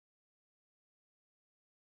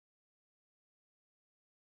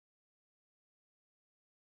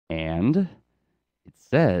And it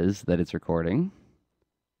says that it's recording,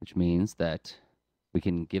 which means that we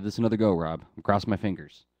can give this another go, Rob. I'm crossing my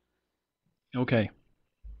fingers. Okay.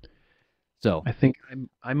 So, I think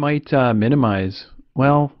I might minimize.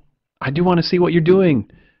 Well, I do want to see what you're doing.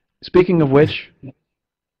 Speaking of which,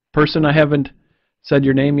 person I haven't said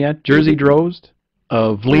your name yet, Jersey Drozd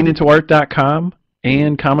of leanintoart.com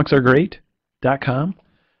and comicsaregreat.com.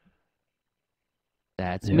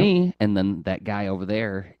 that's Yep. me. And then that guy over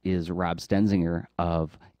there is Rob Stenzinger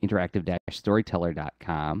of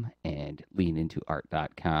interactive-storyteller.com and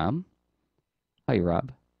leanintoart.com. Hi,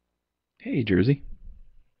 Rob. Hey, Jersey.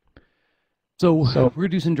 So So, we're gonna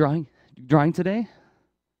do some drawing today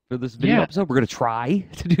for this video yeah, episode. We're gonna try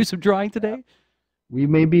to do some drawing today. we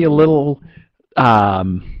may be a little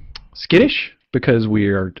skittish because we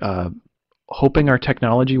are hoping our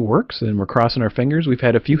technology works and we're crossing our fingers. We've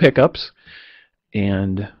had a few hiccups,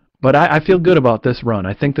 and but I feel good about this run.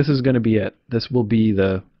 I think this is going to be it. This will be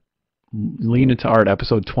the Lean Into Art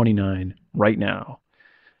episode 29 right now.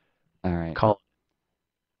 All right. Call.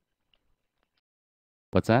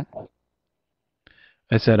 What's that?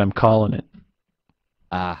 I said I'm calling it.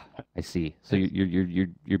 Ah, I see. So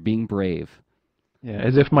you're being brave. Yeah,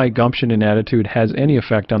 as if my gumption and attitude has any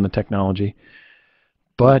effect on the technology.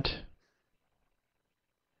 But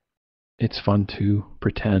it's fun to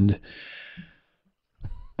pretend.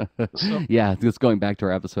 So Yeah, just going back to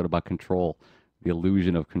our episode about control, the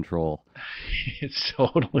illusion of control. it's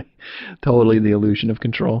totally the illusion of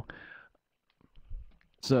control.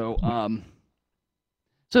 So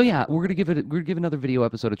so yeah, we're gonna give another video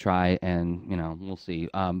episode a try, and we'll see.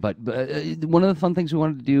 But one of the fun things we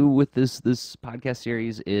wanted to do with this podcast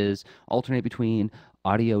series is alternate between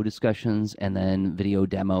audio discussions and then video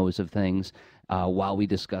demos of things while we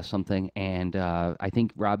discuss something. And I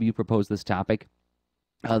think Rob, you proposed this topic,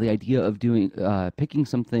 the idea of doing picking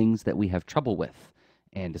some things that we have trouble with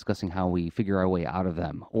and discussing how we figure our way out of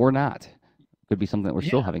them or not. Could be something that we're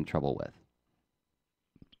still Yeah. having trouble with.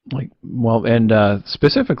 Like, well, and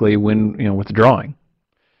specifically when, with drawing,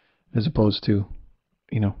 as opposed to,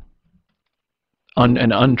 you know,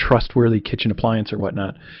 an untrustworthy kitchen appliance or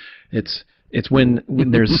whatnot. It's when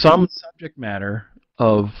there's some subject matter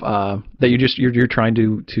of that you're trying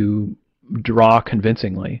to draw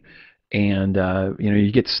convincingly, and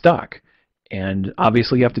you get stuck, and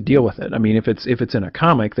obviously you have to deal with it. I mean, if it's in a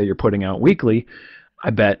comic that you're putting out weekly, I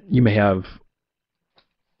bet you may have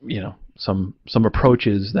some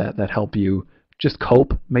approaches that help you just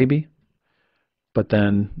cope maybe. But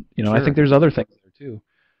then I think Sure. there's other things there too.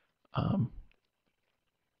 Um,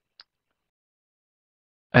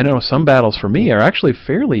 I know some battles for me are actually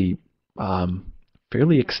fairly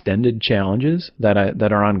extended challenges that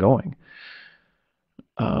are ongoing.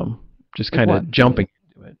 Just Like kind what? of jumping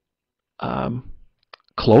into it. Um,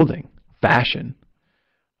 Clothing, fashion.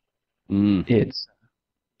 Mm. It's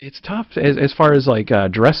it's tough as far as like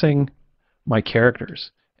dressing my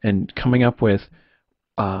characters and coming up with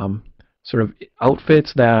um, sort of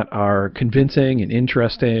outfits that are convincing and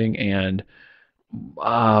interesting and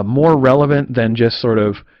more relevant than just sort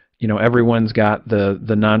of everyone's got the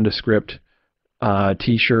nondescript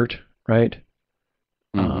T-shirt, right?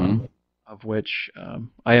 Mm-hmm. Of which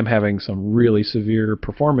I am having some really severe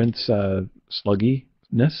performance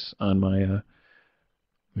slugginess on my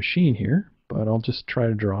machine here, but I'll just try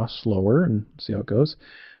to draw slower and see how it goes.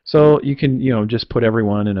 So you can just put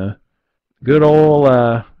everyone in a good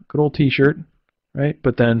old T-shirt, right?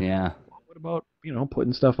 But then Yeah. what about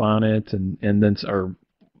putting stuff on it and then or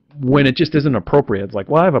when it just isn't appropriate? It's like,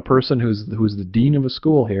 well, I have a person who's the dean of a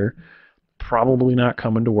school here, probably not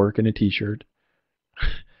coming to work in a T-shirt,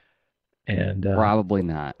 and Probably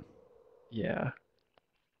not. yeah,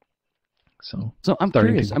 so So I'm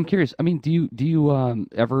starting curious. to I'm curious. I mean, do you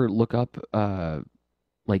ever look up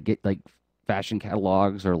like get like fashion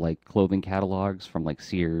catalogs or like clothing catalogs from like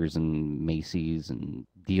Sears and Macy's and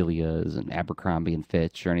Delia's and Abercrombie and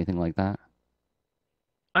Fitch or anything like that?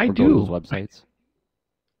 I Or go to those do. websites?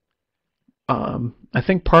 I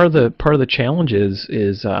think part of the challenge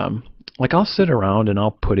is like I'll sit around and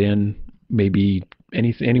I'll put in maybe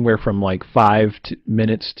anywhere from like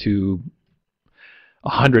minutes to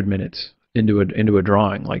 100 minutes into a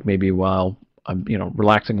drawing, like maybe while I'm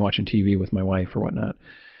relaxing watching TV with my wife or whatnot.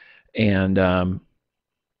 And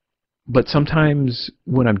but sometimes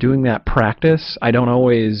when I'm doing that practice, I don't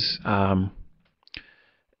always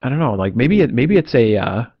I don't know, like maybe it's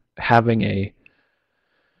a having a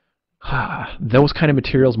those kind of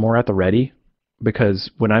materials more at the ready, because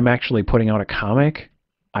when I'm actually putting out a comic,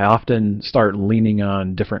 I often start leaning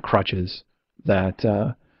on different crutches that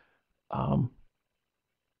um,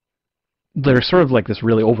 there's sort of like this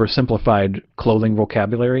really oversimplified clothing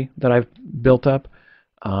vocabulary that I've built up.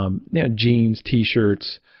 Jeans,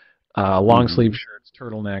 t-shirts, long Mm-hmm. sleeve shirts,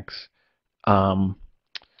 turtlenecks, um,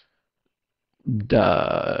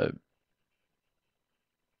 uh,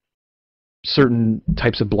 certain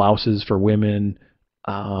types of blouses for women.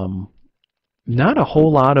 Um, Not a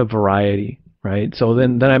whole lot of variety, right? So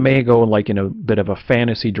then I may go like in a bit of a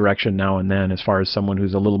fantasy direction now and then, as far as someone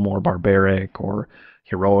who's a little more barbaric or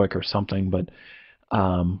heroic or something.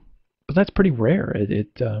 Um, but that's pretty rare.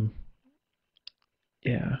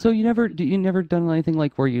 Yeah. So you never done anything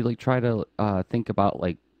like where you like try to think about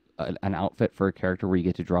like an outfit for a character where you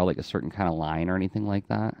get to draw like a certain kind of line or anything like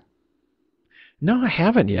that? No, I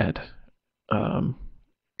haven't yet. Um,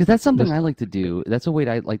 Because that's something this I like to do. That's a way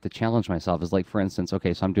I like to challenge myself. Is like, for instance,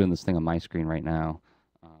 okay, so I'm doing this thing on my screen right now,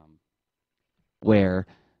 where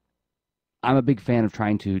I'm a big fan of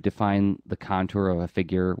trying to define the contour of a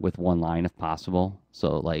figure with one line if possible.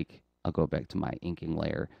 So like, I'll go back to my inking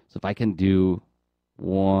layer. So if I can do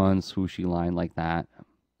one swooshy line like that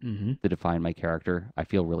hmm to define my character, I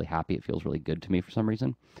feel really happy. It feels really good to me for some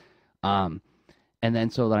reason. Um, and then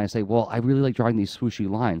so then I say, well, I really like drawing these swooshy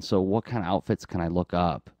lines. So what kind of outfits can I look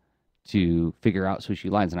up to figure out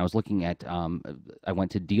swooshy lines? And I was looking at, I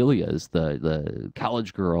went to Delia's, the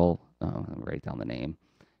college girl. Let me write down the name.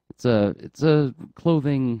 It's a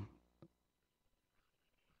clothing.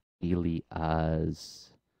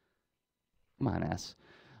 Delia's. Come on, S.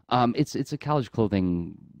 It's a college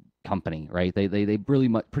clothing company, right? They really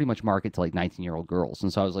pretty much market to like 19-year-old girls.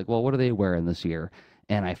 And so I was like, well, what are they wearing this year?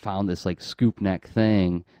 And I found this like scoop neck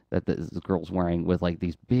thing that the girl's wearing with like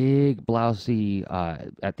these big blousey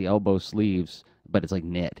at the elbow sleeves, but it's like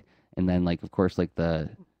knit. And then like of course like the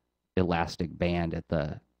elastic band at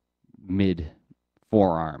the mid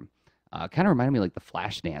forearm. Kind of reminded me like the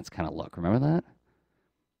flash dance kind of look. Remember that?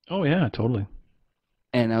 Oh yeah, totally.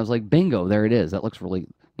 And I was like, bingo, there it is. That looks really,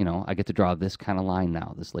 I get to draw this kind of line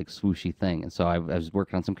now, this like swooshy thing. And so I was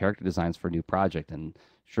working on some character designs for a new project, and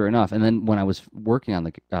sure enough, and then when I was working on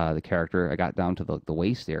the character, I got down to the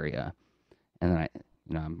waist area, and then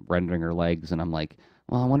I'm rendering her legs, and I'm like,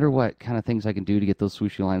 well, I wonder what kind of things I can do to get those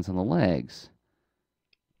swooshy lines on the legs.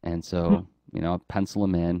 And Hmm. so, pencil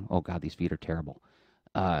them in. Oh God, these feet are terrible.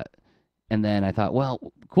 Uh, and then I thought,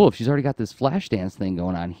 well, cool. If she's already got this flash dance thing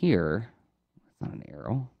going on here, it's not an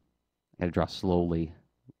arrow. I got to draw slowly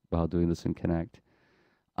while doing this in Connect.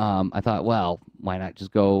 I thought, well, why not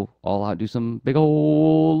just go all out, do some big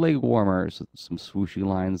old leg warmers, some swooshy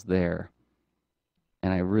lines there.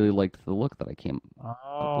 And I really liked the look that I came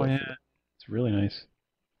up Oh with. yeah, it's really nice.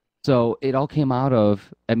 So it all came out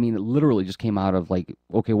of, I mean, it literally just came out of like,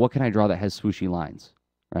 okay, what can I draw that has swooshy lines,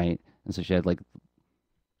 right? And so she had like, so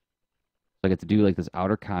I get to do like this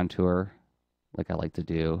outer contour, like I like to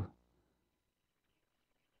do.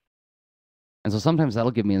 And so sometimes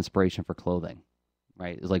that'll give me inspiration for clothing,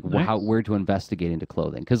 right? It's like how Nice. where to investigate into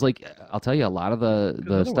clothing, because like I'll tell you, a lot of Because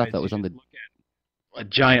the stuff otherwise, that you was on just the look at a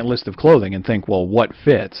giant list of clothing and think, well, what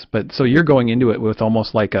fits? But so you're going into it with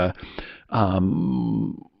almost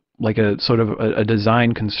um, like a sort of a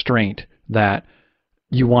design constraint that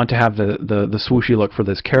you want to have the swooshy look for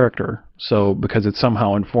this character. So because it's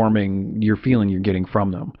somehow informing your feeling you're getting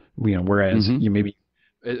from them. Whereas hmm you maybe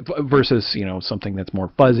versus something that's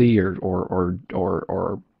more fuzzy or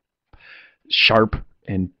sharp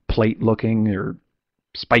and plate looking or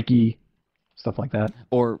spiky stuff like that.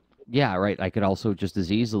 or yeah, right. I could also just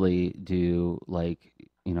as easily do like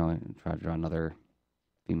try to draw another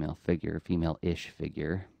female figure, female-ish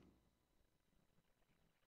figure.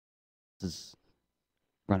 This is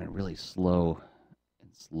running really slow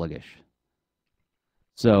and sluggish.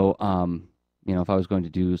 So, if I was going to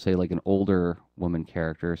do, say, like an older woman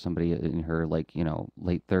character, somebody in her like,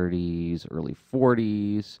 late 30s, early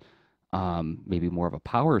 40s, maybe more of a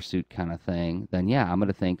power suit kind of thing, then yeah, I'm going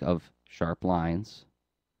to think of sharp lines,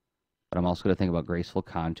 but I'm also going to think about graceful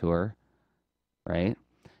contour, right?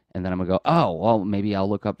 And then I'm gonna go, oh, well, maybe I'll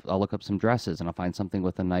look up some dresses and I'll find something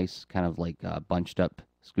with a nice kind of like bunched up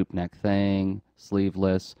scoop neck thing,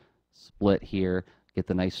 sleeveless, split here, get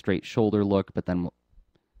the nice straight shoulder look, but then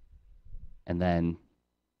and then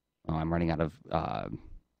oh, I'm running out of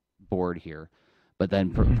board here. But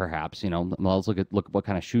then Mhm. perhaps, well, let's look what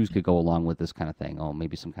kind of shoes could go along with this kind of thing. Oh,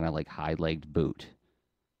 maybe some kind of like high-legged boot.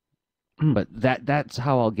 But that's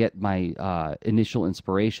how I'll get my initial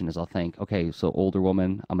inspiration is I'll think, okay, so older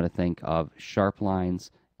woman, I'm going to think of sharp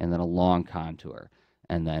lines and then a long contour.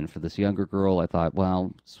 And then for this younger girl, I thought,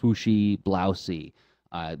 well, swooshy, blousey.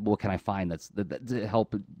 What can I find that to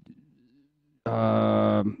help,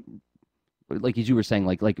 like as you were saying,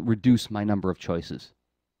 like reduce my number of choices.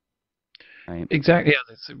 right? Exactly.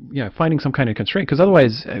 Yeah, finding some kind of constraint, because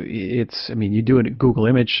otherwise, I mean, you do a Google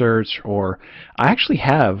image search, or I actually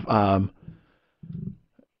have, uh,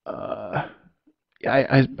 I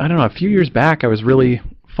don't know. A few years back, I was really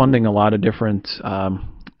funding a lot of different.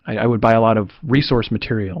 I would buy a lot of resource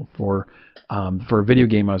material for a video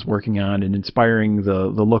game I was working on, and inspiring the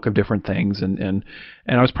look of different things, and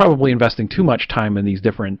I was probably investing too much time in these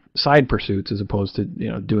different side pursuits as opposed to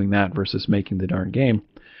doing that versus making the darn game.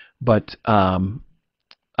 But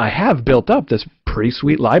I have built up this pretty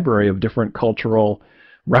sweet library of different cultural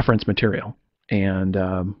reference material, and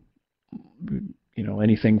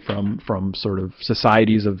anything from sort of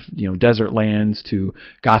societies of desert lands to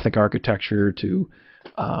Gothic architecture to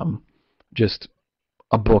just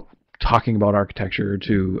a book talking about architecture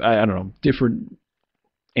to I don't know, different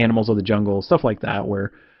animals of the jungle, stuff like that,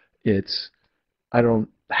 where it's I don't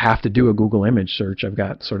have to do a Google image search. I've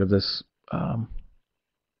got sort of this an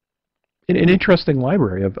interesting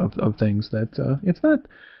library of things that it's not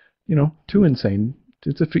too insane.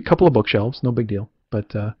 It's couple of bookshelves, no big deal,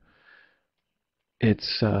 but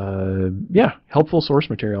it's yeah, helpful source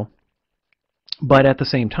material. But at the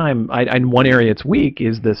same time, one area it's weak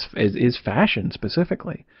is is fashion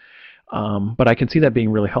specifically. But I can see that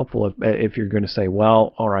being really helpful if you're going to say,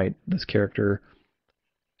 well, all right, this character,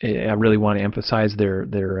 I really want to emphasize their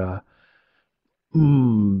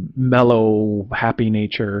mellow, happy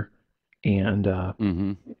nature, and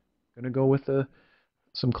Mm-hmm. going to go with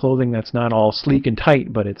some clothing that's not all sleek and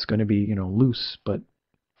tight, but it's going to be loose but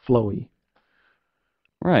flowy.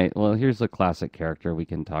 Right. Well, here's a classic character we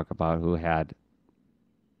can talk about who had,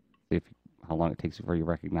 see if how long it takes before you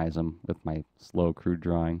recognize him with my slow, crude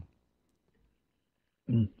drawing.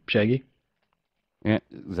 Shaggy. Yeah,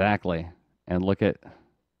 exactly. And look at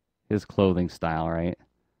his clothing style, right?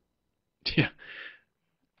 Yeah,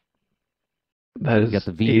 that You got is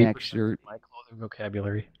the V-neck 80% of shirt. my clothing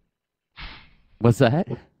vocabulary. What's that?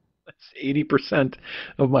 That's 80%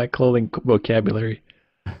 of my clothing vocabulary.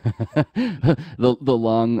 The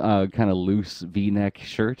long, kind of loose V-neck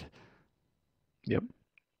shirt. Yep.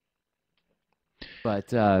 But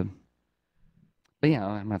but yeah,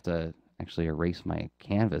 I'm gonna have to actually erase my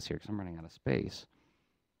canvas here because I'm running out of space.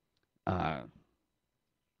 Uh,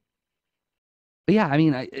 but yeah, I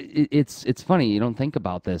mean, it's funny. You don't think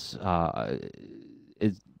about this.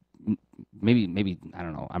 Is maybe I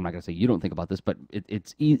don't know. I'm not gonna say you don't think about this, but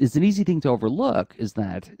it's an easy thing to overlook. Is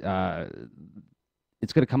that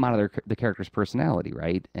it's going to come out of the character's personality,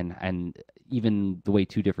 right? And even the way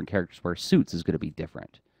two different characters wear suits is going to be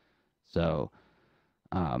different. So,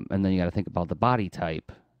 and then you got to think about the body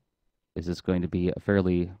type. Is this going to be a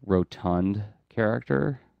fairly rotund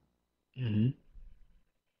character? Hmm.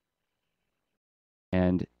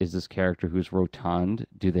 And is this character who's rotund,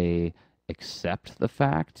 do they accept the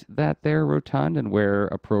fact that they're rotund and wear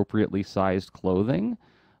appropriately sized clothing?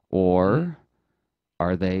 Or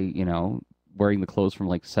are they, wearing the clothes from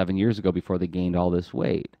like 7 years ago before they gained all this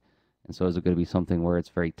weight? And so is it going to be something where it's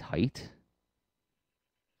very tight?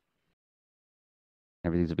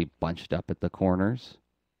 Everything's going to be bunched up at the corners?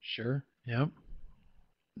 Sure. Yep.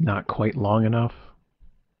 Not quite long enough.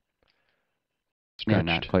 Yeah,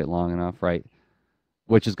 not Stretched. quite long enough, right?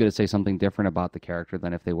 Which is going to say something different about the character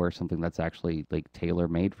than if they wear something that's actually like tailor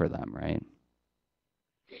made for them, right?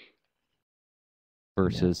 Yeah,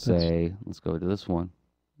 Versus, say, let's go to this one,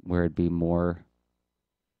 where it'd be more.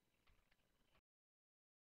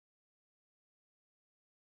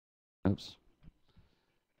 Oops.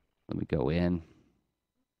 Let me go in.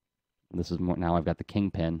 This is more now. I've got the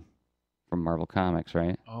Kingpin from Marvel Comics,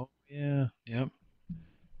 right? oh yeah. Yep.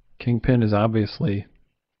 Kingpin is obviously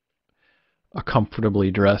a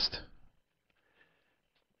comfortably dressed,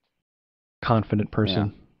 confident Yeah.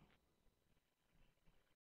 person.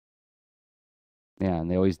 Yeah,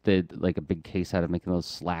 and they always did like a big case out of making those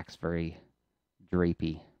slacks very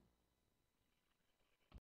drapey.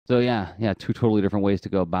 So yeah, two totally different ways to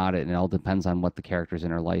go about it, and it all depends on what the character's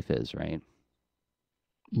inner life is, right?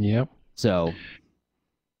 Yep. So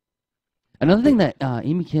another thing that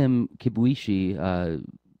Amy Kim Kibuishi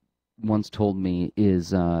once told me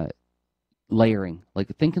is layering,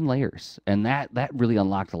 like think in layers, and that really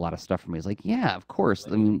unlocked a lot of stuff for me. It's like, yeah, of course.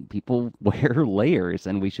 I mean, people wear layers,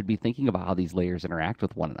 and we should be thinking about how these layers interact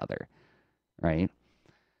with one another, right?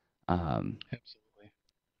 Absolutely.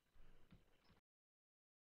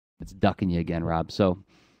 It's ducking you again, Rob. So,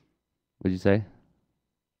 what'd you say?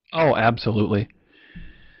 Oh, absolutely.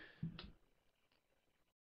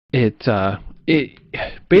 It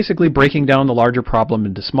basically breaking down the larger problem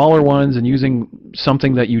into smaller ones and using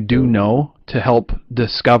something that you do know to help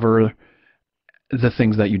discover the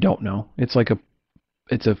things that you don't know. It's like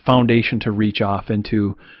it's a foundation to reach off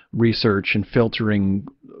into research and filtering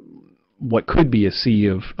what could be a sea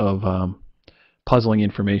of puzzling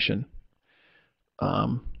information.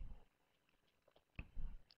 Um,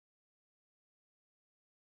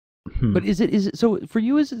 But is it so for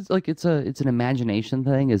you? Is it like it's an imagination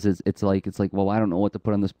thing? It's like well, I don't know what to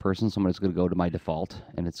put on this person, so I'm just gonna go to my default,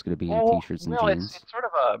 and it's gonna be Oh, t-shirts and well, jeans. it's sort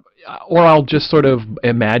of or I'll just sort of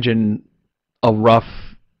imagine a rough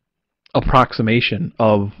approximation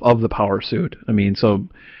of the power suit. I mean, so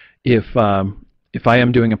if I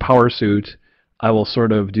am doing a power suit, I will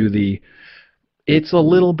sort of do the. It's a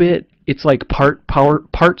little bit. It's like part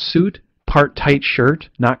suit, part tight shirt,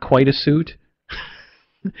 not quite a suit.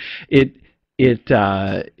 It it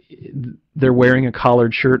they're wearing a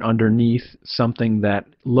collared shirt underneath something that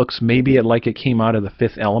looks maybe like it came out of the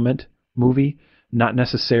Fifth Element movie, not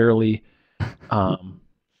necessarily. Um,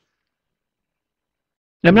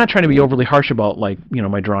 I'm not trying to be overly harsh about like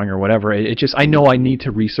my drawing or whatever. It just I know I need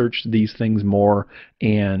to research these things more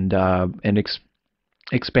and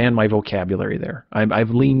expand my vocabulary there. I'm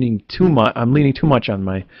leaning too much. I'm leaning too much on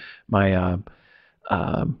my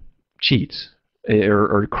cheats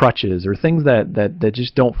or crutches or things that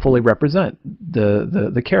just don't fully represent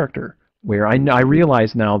the character. Where I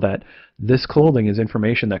realize now that this clothing is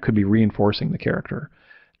information that could be reinforcing the character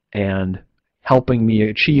and helping me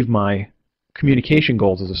achieve my communication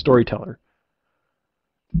goals as a storyteller.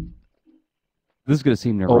 This is gonna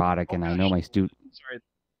seem Oh, neurotic, oh and I know gosh. my student. Sorry.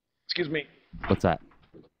 Excuse me. What's that?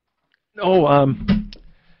 Oh, I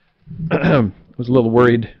was a little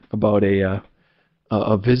worried about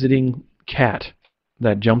a visiting cat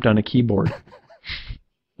that jumped on a keyboard.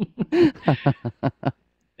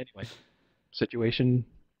 Anyway, situation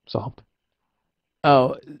solved.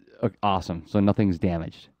 Oh, awesome. So nothing's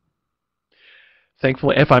damaged.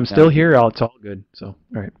 Thankfully, if I'm Yeah. still here, it's all good. So,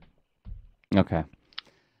 all right. Okay.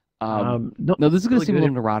 No, No, this is gonna really seem a good.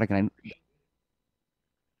 little neurotic, and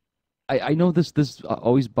I know this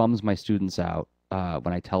always bums my students out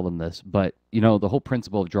when I tell them this, but the whole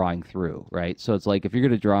principle of drawing through, right? So it's like if you're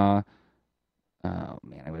gonna draw, oh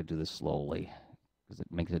man, I'm gonna do this slowly because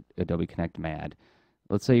it makes it Adobe Connect mad.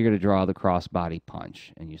 Let's say you're gonna draw the crossbody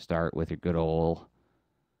punch, and you start with your good old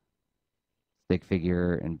stick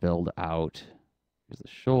figure and build out. Here's the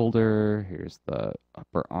shoulder. Here's the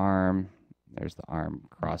upper arm. There's the arm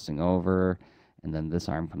crossing over, and then this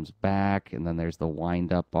arm comes back, and then there's the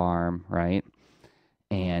wind up arm, right?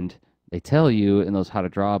 And they tell you in those how to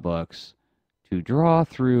draw books to draw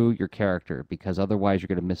through your character because otherwise you're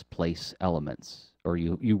going to misplace elements or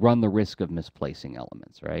you run the risk of misplacing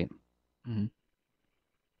elements, right? Mhm.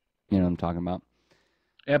 You know what I'm talking about?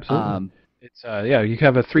 Absolutely. Um, It's yeah, you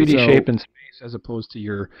have a 3D shape so in space as opposed to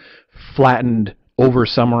your flattened, over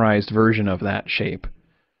summarized version of that shape.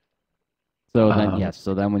 so then Um, yes,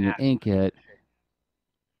 so then when you ink it,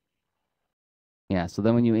 yeah, so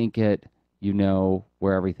then when you ink it, you know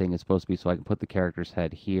where everything is supposed to be. So I can put the character's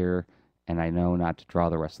head here, and I know not to draw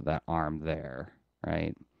the rest of that arm there,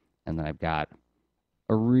 right? And then I've got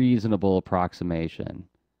a reasonable approximation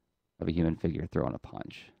of a human figure throwing a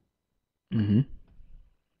punch. hmm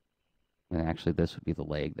And actually, this would be the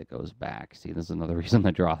leg that goes back. See, this is another reason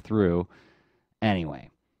to draw through. Anyway,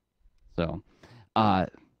 so uh,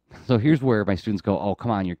 so here's where my students go, "Oh,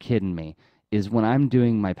 come on, you're kidding me." Is when I'm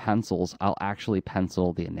doing my pencils, I'll actually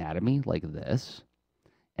pencil the anatomy like this,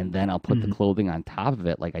 and then I'll put the hmm clothing on top of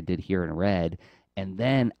it like I did here in red, and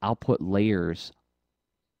then I'll put layers.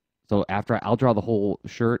 So after I'll draw the whole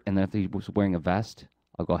shirt, and then if he was wearing a vest,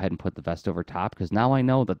 I'll go ahead and put the vest over top because now I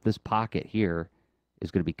know that this pocket here is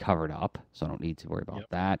going to be covered up, so I don't need to worry about Yep.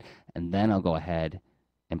 that. And then I'll go ahead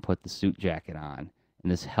and put the suit jacket on.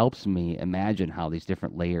 And this helps me imagine how these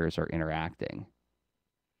different layers are interacting.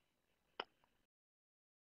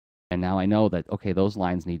 And now I know that, okay, those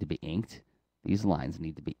lines need to be inked, these lines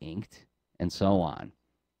need to be inked, and so on.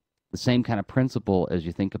 The same kind of principle as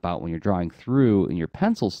you think about when you're drawing through in your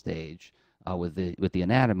pencil stage with the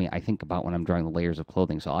anatomy. I think about when I'm drawing the layers of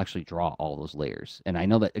clothing, so I'll actually draw all those layers. And I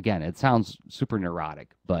know that again, it sounds super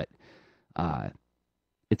neurotic, but uh,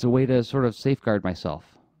 it's a way to sort of safeguard myself.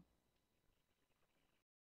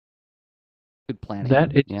 Good planning,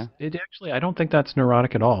 That yeah. it actually I don't think that's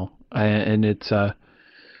neurotic at all. And it's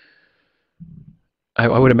I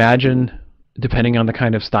would imagine depending on the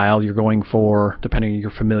kind of style you're going for, depending on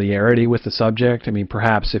your familiarity with the subject. I mean,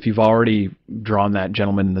 perhaps if you've already drawn that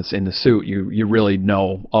gentleman in the suit, you really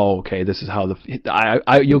know. Oh, okay, this is how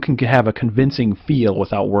you can have a convincing feel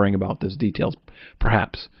without worrying about those details,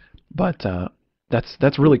 perhaps. But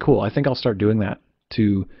that's really cool. I think I'll start doing that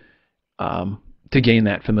to um, to gain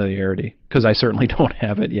that familiarity because I certainly don't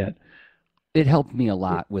have it yet. It helped me a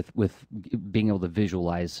lot with being able to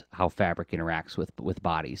visualize how fabric interacts with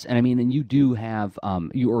bodies. And I mean, and you do have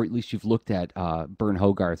you, or at least you've looked at Bern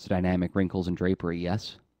Hogarth's Dynamic Wrinkles and Drapery,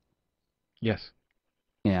 yes? Yes.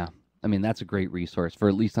 Yeah. I mean, that's a great resource for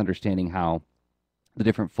at least understanding how the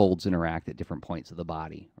different folds interact at different points of the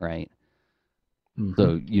body, right? Hmm.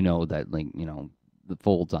 So you know that, like, the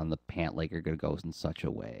folds on the pant leg are going to go in such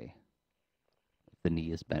a way. The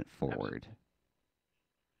knee is bent forward,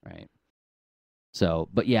 right? So,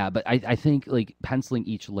 but yeah, but I think like penciling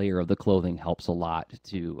each layer of the clothing helps a lot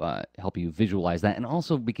to help you visualize that and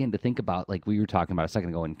also begin to think about, like we were talking about a second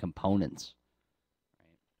ago, in components.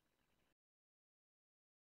 Right?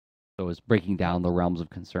 So it's breaking down the realms of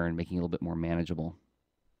concern, making it a little bit more manageable.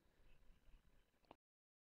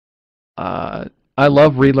 Uh, I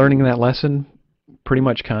love relearning that lesson pretty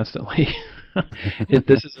much constantly.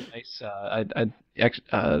 This is a nice,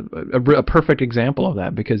 a perfect example of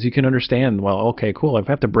that because you can understand, well, okay, cool. I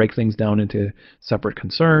have to break things down into separate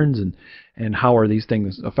concerns and how are these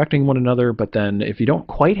things affecting one another. But then if you don't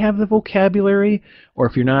quite have the vocabulary, or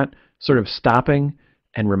if you're not sort of stopping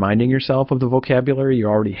and reminding yourself of the vocabulary you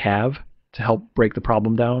already have to help break the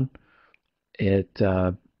problem down, it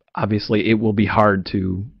obviously it will be hard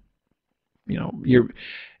to, you're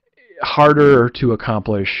harder to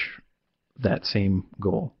accomplish that same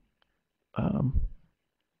goal. Um,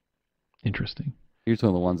 Interesting. Here's one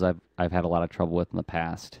of the ones I've had a lot of trouble with in the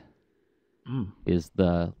past Mm. is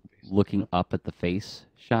the looking up at the face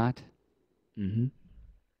shot, Mm-hmm.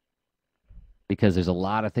 because there's a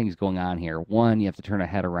lot of things going on here. One, you have to turn a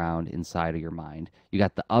head around inside of your mind. You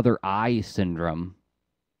got the other eye syndrome,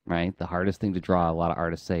 right? The hardest thing to draw, a lot of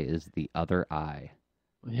artists say, is the other eye.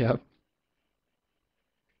 Yep.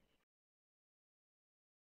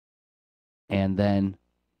 And then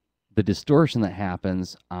the distortion that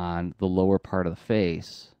happens on the lower part of the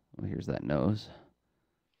face. Well, here's that nose.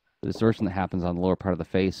 The distortion that happens on the lower part of the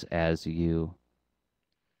face as you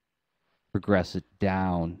progress it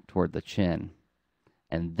down toward the chin.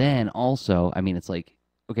 And then also, I mean, it's like,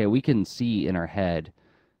 okay, we can see in our head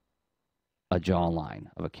a jawline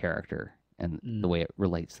of a character and the Mm. way it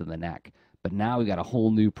relates to the neck. But now we got a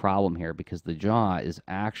whole new problem here because the jaw is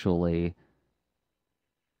actually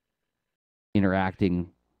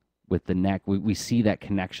interacting with the neck. We see that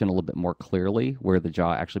connection a little bit more clearly where the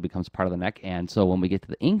jaw actually becomes part of the neck. And so when we get to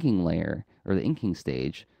the inking layer or the inking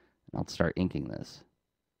stage, I'll start inking this.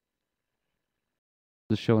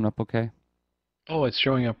 Is this showing up okay? Oh, it's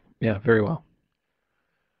showing up. Yeah, very well.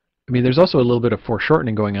 I mean, there's also a little bit of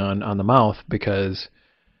foreshortening going on the mouth because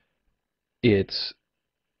it's,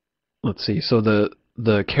 let's see. So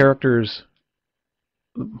the characters,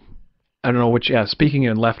 I don't know which. Yeah, speaking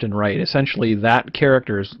in left and right. Essentially, that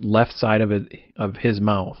character's left side of his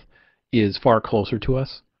mouth is far closer to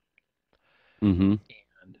us. Mm-hmm.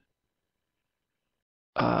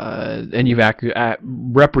 And you've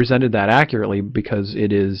represented that accurately because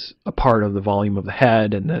it is a part of the volume of the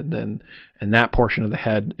head, and that portion of the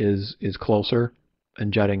head is closer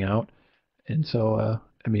and jutting out, and so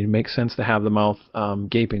I mean, it makes sense to have the mouth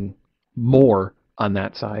gaping more on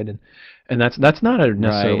that side, and that's not a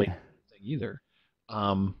necessarily Right. thing either.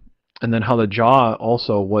 Um, and then how the jaw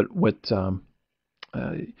also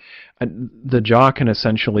uh, the jaw can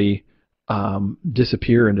essentially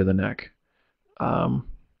disappear into the neck. Um,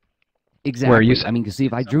 where you Exactly. said I mean, because see,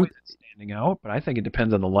 if in I some drew, ways it's standing out, but I think it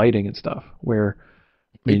depends on the lighting and stuff. Where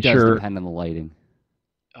I it mean, does sure, depend on the lighting.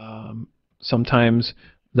 um, sometimes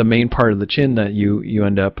the main part of the chin that you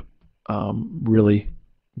end up really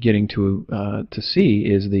getting to see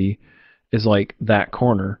is like that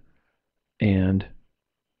corner, and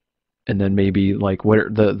then maybe like where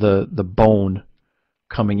the bone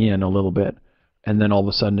coming in a little bit, and then all of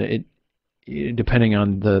a sudden depending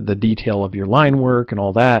on the detail of your line work and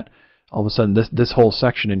all that, all of a sudden this whole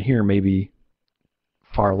section in here may be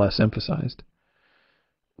far less emphasized.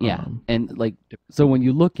 Yeah. Um, And like, so when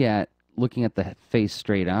you looking at the face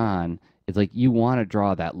straight on, it's like you want to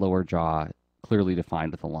draw that lower jaw clearly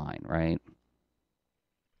defined with a line, right?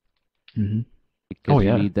 mhm. Oh Because you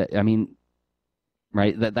yeah. need that. I mean,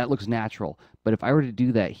 right? That looks natural. But if I were to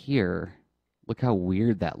do that here, look how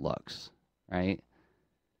weird that looks, right?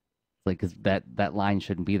 Like, 'cause that line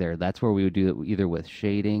shouldn't be there. That's where we would do it either with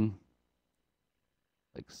shading,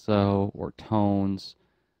 like so, or tones.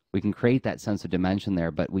 We can create that sense of dimension there,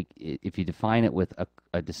 but if you define it with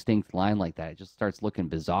a distinct line like that, it just starts looking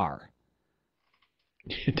bizarre,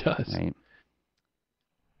 It does. right?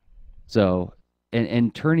 So,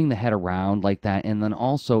 and turning the head around like that, and then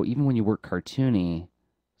also even when you work cartoony,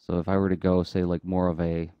 so if I were to go say like more of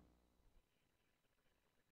a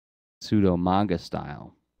pseudo manga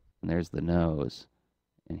style, and there's the nose,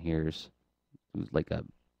 and here's like a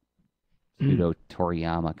Mm. pseudo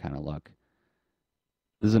Toriyama kind of look.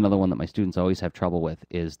 This is another one that my students always have trouble with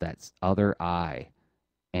is that other eye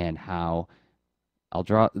and how I'll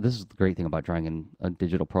draw. This is the great thing about drawing in a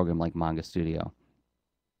digital program like Manga Studio.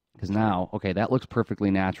 Because now, okay, that looks perfectly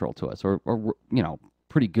natural to us, or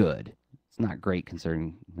pretty good. It's not great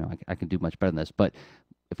considering, I can do much better than this. But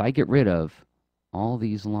if I get rid of all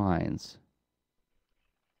these lines,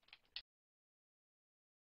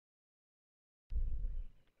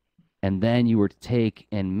 and then you were to take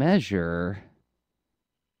and measure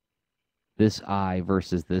this eye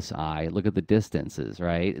versus this eye, look at the distances,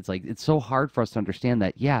 right? It's like it's so hard for us to understand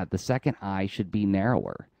that, yeah, the second eye should be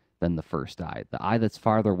narrower than the first eye. The eye that's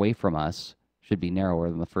farther away from us should be narrower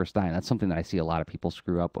than the first eye. And that's something that I see a lot of people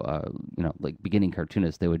screw up, like beginning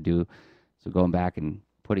cartoonists, they would do. So going back and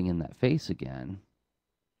putting in that face again.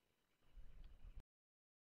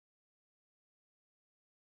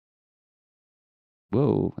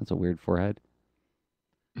 Whoa, that's a weird forehead.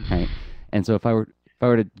 Right. And so if I were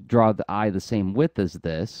to draw the eye the same width as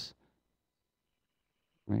this,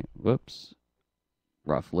 right? Whoops.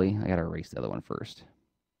 Roughly. I gotta erase the other one first.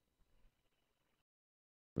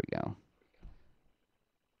 There we go.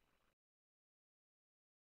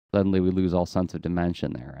 Suddenly we lose all sense of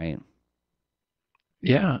dimension there, right?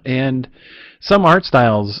 Yeah, and some art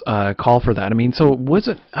styles call for that. I mean, so was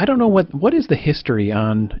it? I don't know what is the history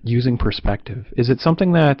on using perspective. Is it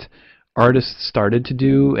something that artists started to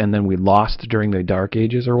do and then we lost during the Dark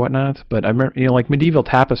Ages or whatnot? But I remember, like medieval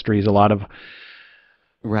tapestries, a lot of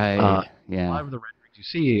Right. a lot Yeah. of the renderings you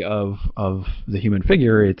see of the human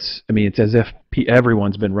figure, I mean, it's as if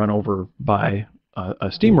everyone's been run over by a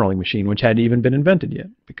steamrolling machine, which hadn't even been invented yet,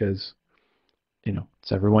 because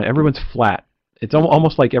it's everyone's flat. It's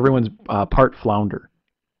almost like everyone's part flounder.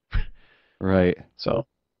 Right. So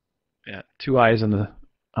yeah, two eyes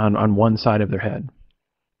on one side of their head.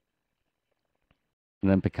 And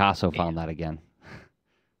then Picasso found that again.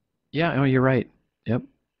 Yeah, oh, you're right. Yep.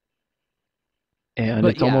 And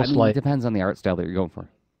But it's yeah, I almost mean, it like, depends on the art style that you're going for.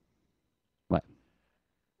 What?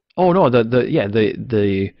 oh no,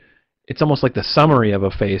 the it's almost like the summary of a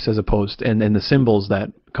face, as opposed to, and the symbols that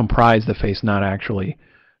comprise the face, not actually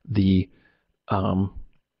the um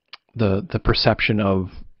the perception of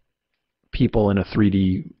people in a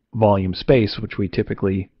 3D volume space, which we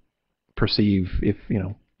typically perceive if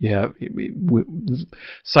you have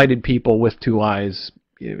sighted people with two eyes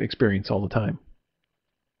experience all the time.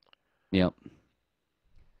 Yep.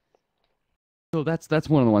 So that's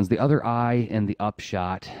one of the ones. The other eye and the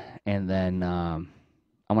upshot, and then I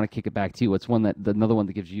want to kick it back to you. What's another one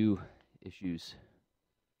that gives you issues?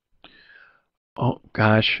 Oh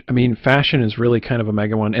gosh, I mean, fashion is really kind of a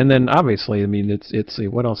mega one, and then obviously, I mean, it's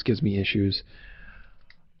what else gives me issues?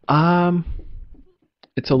 Um,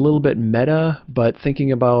 it's a little bit meta, but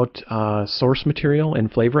thinking about source material and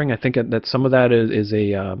flavoring, I think that some of that is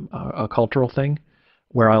a cultural thing,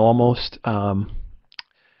 where I'll almost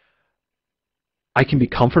I can be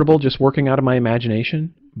comfortable just working out of my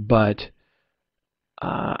imagination, but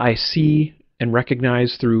I see and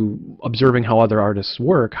recognize through observing how other artists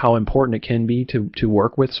work how important it can be to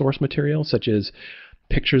work with source material, such as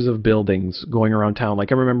pictures of buildings going around town.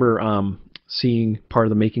 Like I remember seeing part of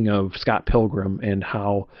the making of Scott Pilgrim and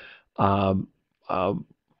how um, uh,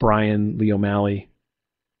 Brian Lee O'Malley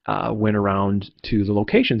went around to the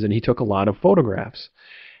locations and he took a lot of photographs.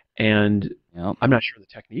 And Yep. I'm not sure the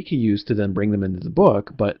technique he used to then bring them into the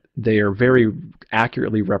book, but they are very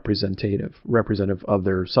accurately representative of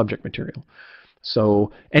their subject material.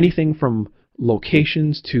 So anything from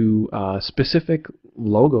locations to specific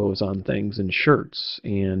logos on things and shirts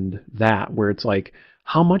and that, where it's like,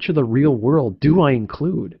 how much of the real world do I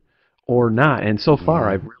include or not? And so far,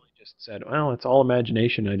 Yeah. I've really just said, well, it's all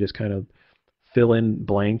imagination. I just kind of fill in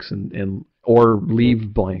blanks and or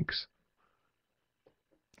leave blanks.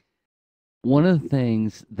 One of the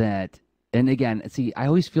things that, and again, see, I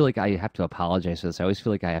always feel like I have to apologize for this. I always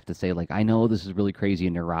feel like I have to say, like, I know this is really crazy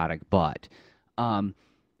and neurotic, but um,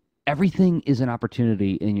 everything is an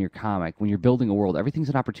opportunity in your comic. When you're building a world, everything's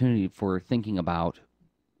an opportunity for thinking about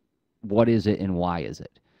what is it and why is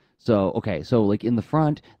it. So, okay, so like in the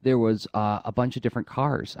front, there was a bunch of different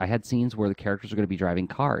cars. I had scenes where the characters are going to be driving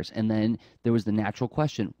cars. And then there was the natural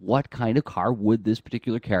question, what kind of car would this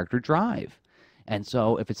particular character drive? And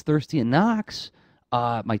so if it's Thirsty and Knox,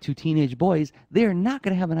 my two teenage boys, they're not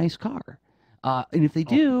going to have a nice car. And if they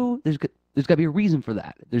Oh, do, there's got to be a reason for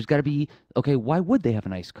that. There's got to be, okay, why would they have a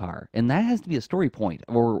nice car? And that has to be a story point,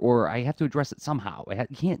 or I have to address it somehow. It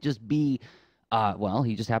can't just be, well,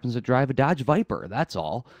 he just happens to drive a Dodge Viper. That's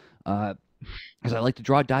all. because I like to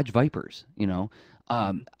draw Dodge Vipers, you know.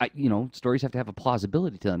 Stories have to have a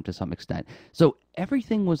plausibility to them to some extent. So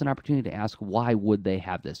everything was an opportunity to ask why would they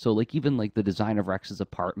have this. So like even like the design of Rex's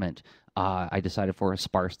apartment, I decided for a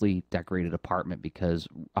sparsely decorated apartment because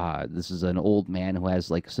this is an old man who has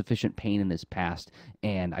like sufficient pain in his past,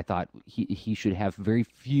 and I thought he should have very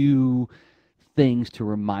few things to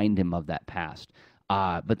remind him of that past.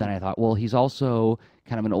 But then I thought, well, he's also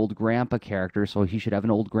kind of an old grandpa character, so he should have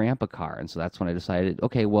an old grandpa car. And so that's when I decided,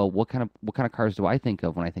 okay, well, what kind of cars do I think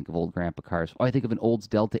of when I think of old grandpa cars? Oh, I think of an Olds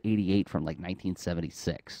Delta 88 from like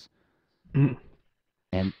 1976. Mm,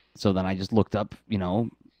 And so then I just looked up,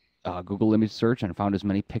 Google image search and found as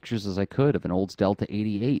many pictures as I could of an Olds Delta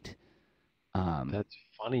 88, um, that's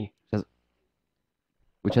funny. has-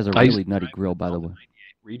 which has a I used really to nutty drive grill, by the Delta way. 98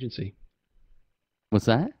 Regency. What's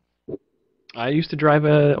that? I used to drive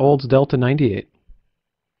a Olds Delta 98.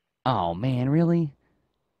 Oh man, really?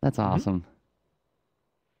 That's Hmm. awesome.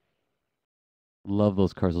 Love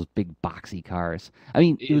those cars, those big boxy cars. I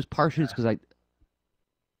mean, it was It's partially just because I. Go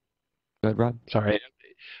ahead, Rob. sorry.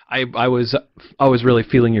 I was really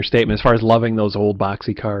feeling your statement as far as loving those old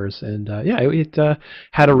boxy cars, and yeah, it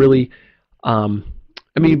had a really um,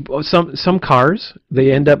 I mean, some cars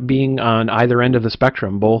they end up being on either end of the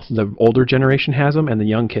spectrum. Both the older generation has them, and the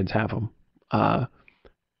young kids have them. Uh,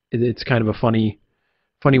 it's kind of a funny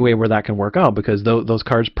way where that can work out because those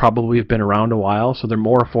cars probably have been around a while, so they're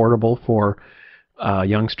more affordable for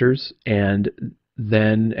youngsters, and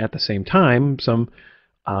then at the same time, some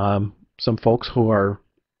folks who are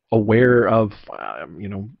aware of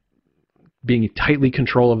being tightly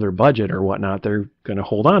control of their budget or whatnot, they're going to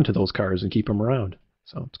hold on to those cars and keep them around.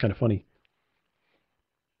 So it's kind of funny.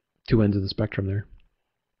 Two ends of the spectrum there.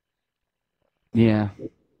 Yeah.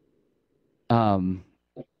 Um.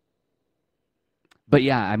 But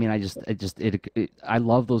yeah, I mean, I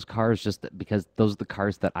love those cars just because those are the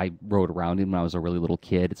cars that I rode around in when I was a really little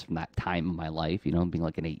kid. It's from that time of my life, being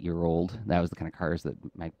like an 8-year old. That was the kind of cars that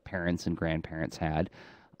my parents and grandparents had.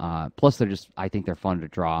 Plus, I think they're fun to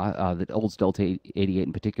draw. The Olds Delta 88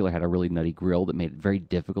 in particular had a really nutty grill that made it very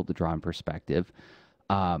difficult to draw in perspective.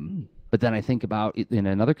 Um, Hmm. but then I think about it in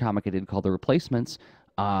another comic I did called The Replacements.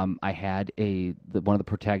 I had one of the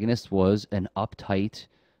protagonists was an uptight,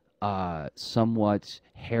 somewhat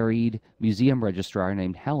harried museum registrar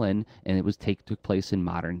named Helen, and it took place in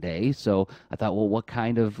modern day. So I thought, well, what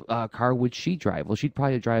kind of car would she drive? Well, she'd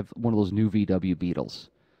probably drive one of those new VW Beetles.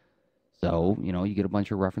 So, you get a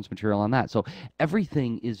bunch of reference material on that. So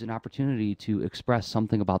everything is an opportunity to express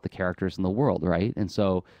something about the characters in the world, right? And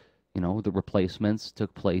so, the replacements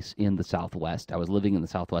took place in the Southwest. I was living in the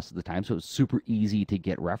Southwest at the time, so it was super easy to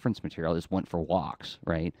get reference material. I just went for walks,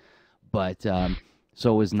 right? But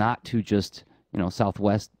so as not to just,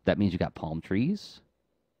 Southwest, that means you got palm trees,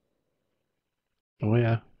 Oh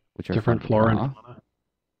yeah, which are fun different to flora and draw. fauna.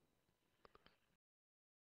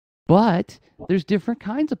 But there's different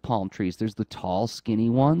kinds of palm trees. There's the tall, skinny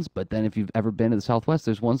ones, but then if you've ever been to the Southwest,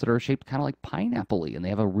 there's ones that are shaped kind of like pineapple-y, and they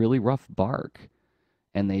have a really rough bark.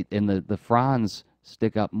 And the fronds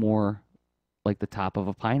stick up more like the top of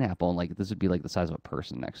a pineapple, and like this would be like the size of a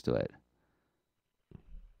person next to it.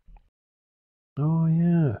 Oh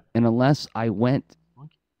yeah. And unless I went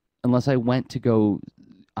to go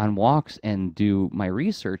on walks and do my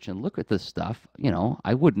research and look at this stuff,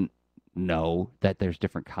 I wouldn't know that there's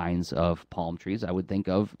different kinds of palm trees. I would think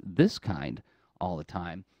of this kind all the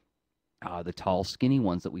time. The tall, skinny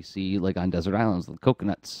ones that we see like on desert islands, the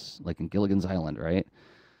coconuts, like in Gilligan's Island, right?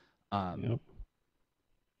 Um, Yep.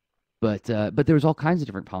 but there's all kinds of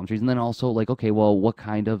different palm trees, and then also like, okay, well, what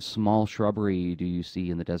kind of small shrubbery do you see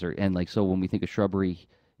in the desert? And like, so when we think of shrubbery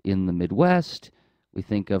in the Midwest, we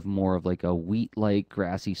think of more of like a wheat-like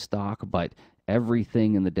grassy stalk, but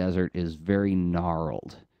everything in the desert is very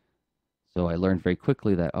gnarled. So I learned very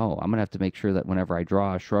quickly that, oh, I'm gonna have to make sure that whenever I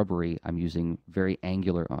draw a shrubbery, I'm using very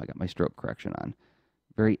angular. Oh, I got my stroke correction on.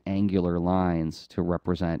 Very angular lines to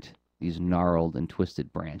represent these gnarled and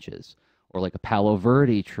twisted branches, or like a Palo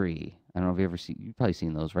Verde tree. I don't know if you've probably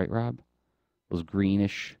seen those, right, Rob? Those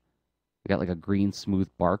greenish. They got like a green smooth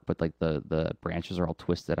bark, but like the branches are all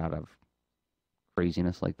twisted out of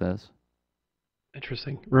craziness like this.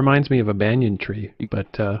 Interesting. Reminds me of a banyan tree, You,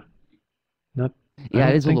 but not. I yeah, it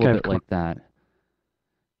don't is a think little I've bit come. like that.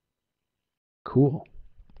 Cool.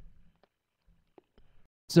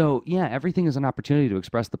 So yeah, everything is an opportunity to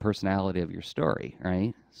express the personality of your story,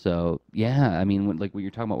 right? So yeah, I mean, like what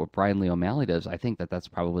you're talking about, what Brian Lee O'Malley does, I think that that's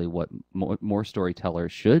probably what more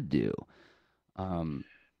storytellers should do. Um,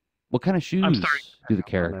 what kind of I'm starting shoes to do pick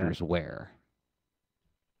the up on that. characters wear?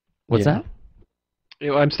 What's Yeah.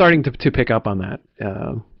 that? I'm starting to pick up on that.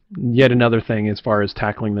 yet another thing as far as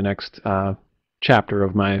tackling the next chapter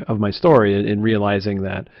of my story, and realizing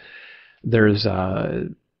that there's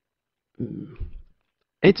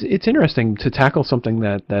it's interesting to tackle something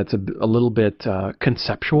that's a little bit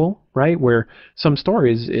conceptual, right? Where some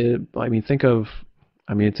stories, I mean, think of,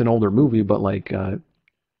 I mean, it's an older movie, but like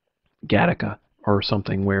Gattaca or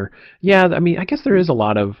something, where, yeah, I mean, I guess there is a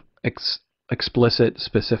lot of explicit,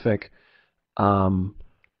 specific um,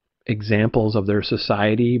 examples of their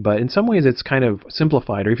society, but in some ways it's kind of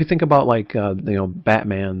simplified. Or if you think about like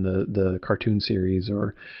Batman, the cartoon series,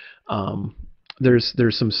 or um, there's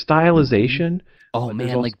some Hmm. stylization, Oh but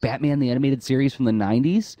there's man, also like Batman the animated series from the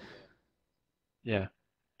 90s. yeah,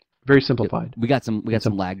 very Yep. simplified We in got some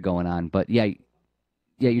some lag ways. going on, but yeah,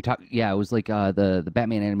 yeah, you talk. Yeah, it was like the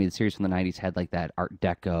Batman animated series from the '90s had like that Art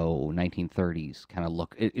Deco 1930s kind of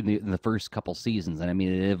look in the first couple seasons, and I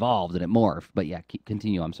mean it evolved and it morphed. But yeah,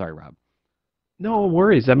 continue. I'm sorry, Rob. No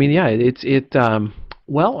worries. I mean, yeah,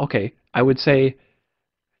 well, okay. I would say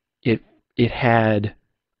it it had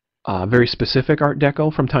very specific Art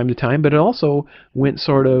Deco from time to time, but it also went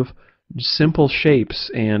sort of simple shapes,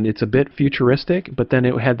 and it's a bit futuristic, but then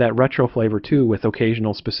it had that retro flavor too, with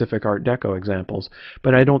occasional specific Art Deco examples.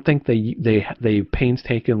 But I don't think they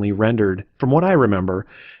painstakingly rendered. From what I remember,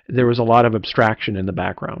 there was a lot of abstraction in the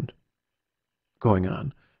background going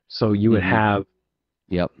on. So you would Mm-hmm. have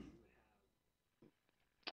Yep.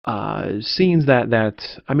 scenes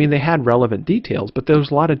that I mean, they had relevant details, but there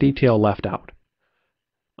was a lot of detail left out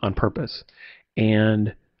on purpose,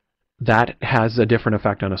 and that has a different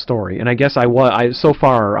effect on a story. And I guess I so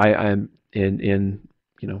far I'm in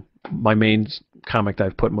you know my main comic that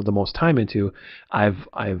I've put the most time into. I've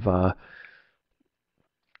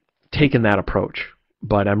taken that approach,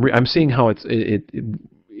 but I'm seeing how it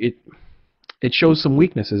it shows some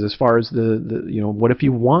weaknesses as far as the what if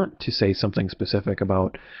you want to say something specific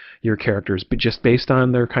about your characters, but just based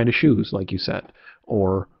on their kind of shoes, like you said,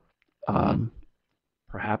 or Mm-hmm. um,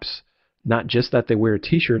 perhaps not just that they wear a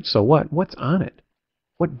T-shirt. So what? What's on it?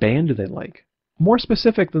 What band do they like? More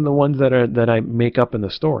specific than the ones that I make up in the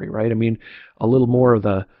story, right? I mean, a little more of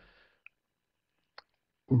the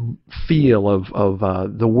feel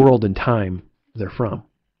of the world and time they're from.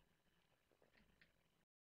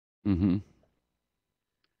 Mm-hmm.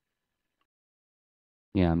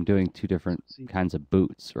 Yeah, I'm doing two different See, kinds of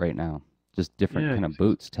boots right now. Just different yeah, kind you of see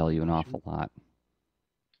boots tell you an some awful shoes. lot,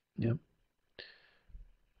 Yeah.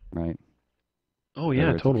 right? Oh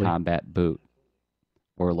yeah, Whether it's a totally. combat boot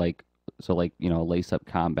or like like a lace up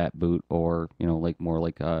combat boot, or like more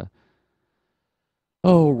like a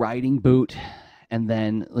riding boot. And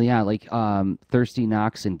then, yeah, like Thirsty,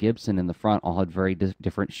 Knox, and Gibson in the front all had very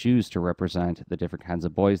different shoes to represent the different kinds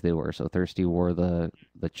of boys they were. So Thirsty wore the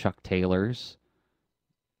Chuck Taylors.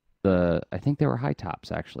 I think they were high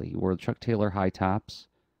tops actually. He wore the Chuck Taylor high tops,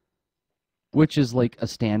 which is like a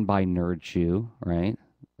standby nerd shoe, right?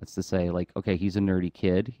 That's to say, like, okay, he's a nerdy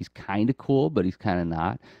kid. He's kind of cool, but he's kind of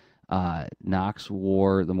not. Knox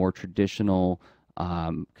wore the more traditional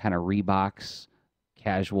kind of Reeboks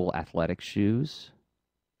casual athletic shoes,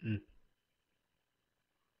 Mm,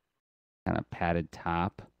 kind of padded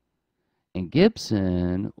top. And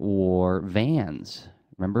Gibson wore Vans.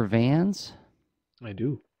 Remember Vans? I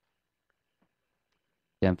do.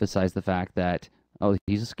 To emphasize the fact that, oh,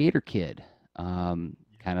 he's a skater kid,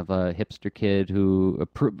 kind of a hipster kid who, a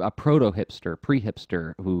proto hipster, pre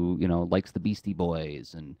hipster who, likes the Beastie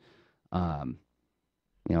Boys and, um,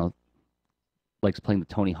 you know, likes playing the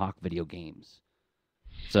Tony Hawk video games.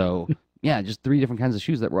 So, yeah, just three different kinds of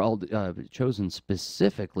shoes that were all chosen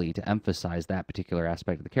specifically to emphasize that particular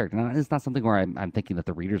aspect of the character. Now, it's not something where I'm thinking that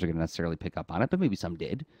the readers are going to necessarily pick up on it, but maybe some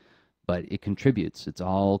did. But it contributes. It's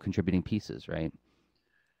all contributing pieces, right?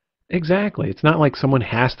 Exactly. It's not like someone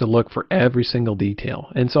has to look for every single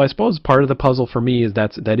detail. And so I suppose part of the puzzle for me is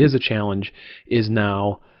that is a challenge, is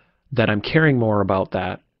now that I'm caring more about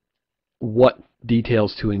that, what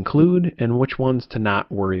details to include and which ones to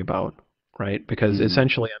not worry about, right? Because Mm-hmm.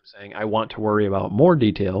 essentially I'm saying I want to worry about more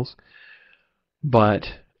details,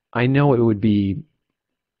 but I know it would be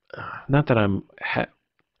not that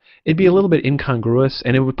it'd be a little bit incongruous,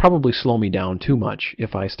 and it would probably slow me down too much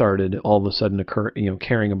if I started all of a sudden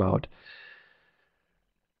caring about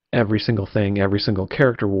every single thing, every single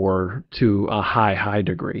character war to a high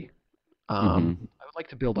degree. Mm-hmm. I would like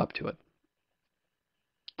to build up to it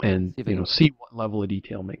and See if I can. see what level of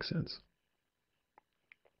detail makes sense.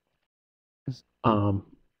 Um,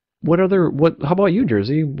 what other what? How about you,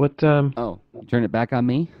 Jersey? What? Oh, you turn it back on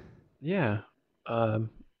me? Yeah. Um,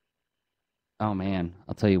 Oh man,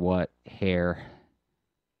 I'll tell you what, hair.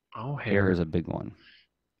 oh, Hair is hair. a big one.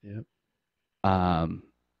 Yeah. Um,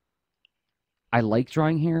 I like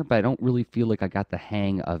drawing hair, but I don't really feel like I got the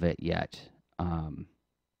hang of it yet. Um,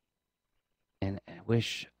 and I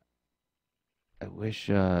wish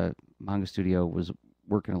Manga Studio was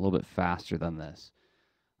working a little bit faster than this.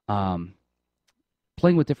 Um,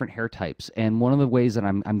 Playing with different hair types, and one of the ways that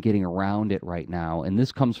I'm getting around it right now, and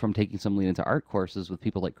this comes from taking some lead into art courses with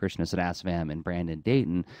people like Krishna Sadasvam and Brandon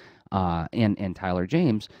Dayton, and Tyler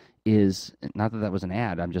James, is not that that was an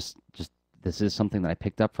ad. I'm just this is something that I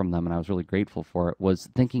picked up from them, and I was really grateful for it. Was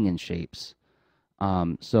thinking in shapes.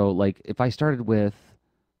 So like if I started with,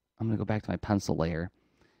 I'm gonna go back to my pencil layer,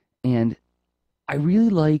 and I really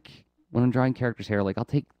like when I'm drawing characters' hair. Like I'll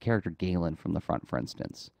take character Galen from the front, for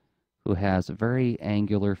instance, who has a very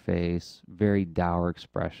angular face, very dour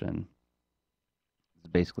expression. It's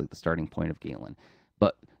basically the starting point of Galen.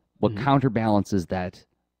 But what Hmm. counterbalances that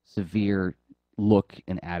severe look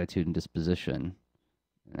and attitude and disposition,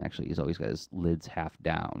 and actually he's always got his lids half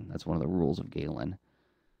down. That's one of the rules of Galen.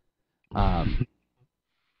 Um,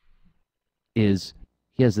 is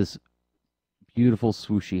he has this beautiful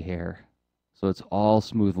swooshy hair. So it's all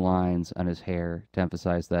smooth lines on his hair to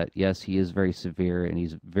emphasize that, yes, he is very severe and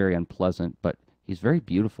he's very unpleasant, but he's very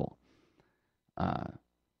beautiful. Uh,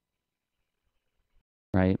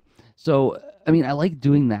 right? So, I mean, I like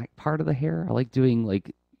doing that part of the hair. I like doing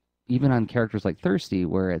like even on characters like Thirsty,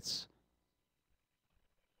 where it's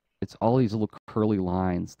all these little curly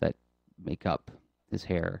lines that make up his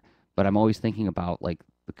hair. But I'm always thinking about like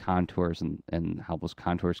the contours and how those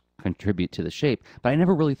contours contribute to the shape. But I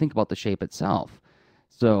never really think about the shape itself.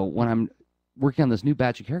 So when I'm working on this new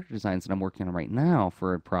batch of character designs that I'm working on right now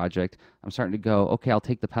for a project, I'm starting to go, okay, I'll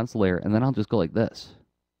take the pencil layer and then I'll just go like this.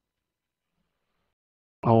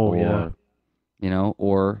 Oh yeah. Or,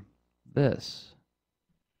 or this.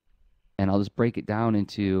 And I'll just break it down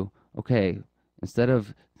into, okay, instead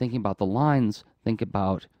of thinking about the lines, think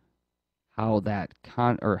about how that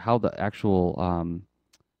or how the actual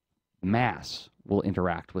mass will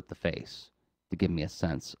interact with the face to give me a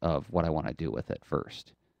sense of what I want to do with it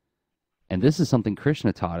first. And this is something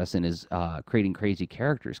Krishna taught us in his creating crazy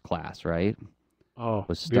characters class, right? Oh,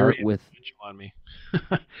 Was very start with influential on me.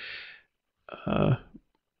 uh,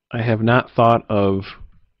 I have not thought of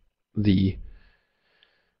the.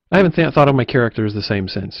 I haven't thought of my characters the same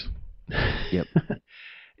since. yep.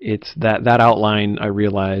 It's that outline. I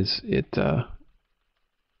realize it.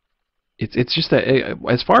 It's just that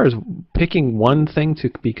as far as picking one thing to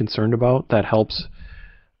be concerned about that helps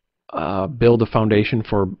build a foundation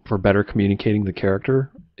for better communicating the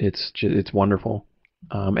character. It's wonderful,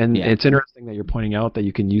 and Yeah. it's interesting that you're pointing out that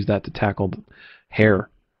you can use that to tackle hair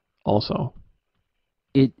also.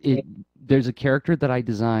 It there's a character that I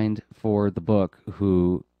designed for the book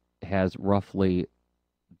who has roughly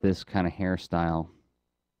this kind of hairstyle,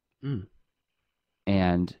 Mm.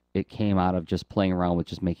 and it came out of just playing around with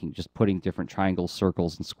just putting different triangles,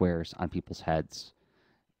 circles, and squares on people's heads.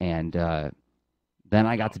 And then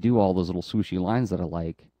I got to do all those little swooshy lines that I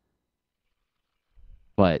like.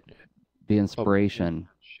 But the Oh, inspiration,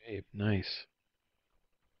 shape, nice.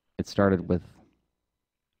 it started with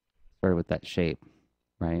that shape,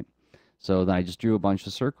 right? So then I just drew a bunch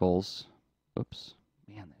of circles. Oops,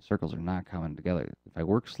 man, the circles are not coming together. If I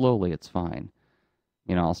work slowly, it's fine.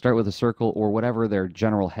 I'll start with a circle or whatever their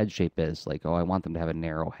general head shape is. Like, oh, I want them to have a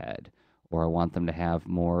narrow head, or I want them to have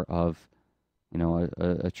more of,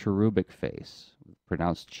 a cherubic face,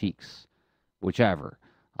 pronounced cheeks, whichever.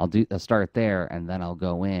 I'll start there, and then I'll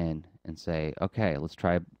go in and say, okay, let's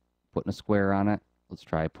try putting a square on it. Let's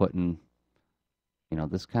try putting,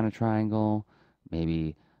 this kind of triangle,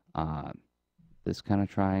 maybe uh, this kind of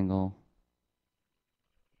triangle,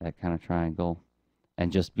 that kind of triangle,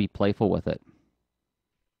 and just be playful with it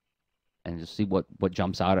and just see what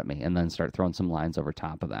jumps out at me, and then start throwing some lines over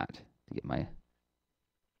top of that to get my.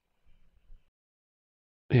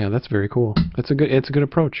 Yeah, that's very cool. It's a good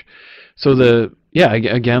approach. So the yeah,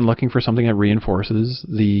 again, looking for something that reinforces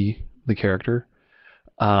the character.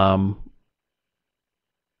 Um,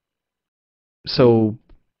 so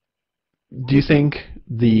do you think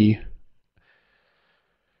the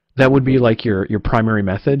that would be like your primary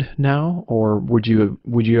method now, or would you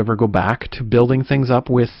ever go back to building things up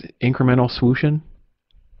with incremental swooshin?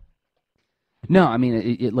 No, I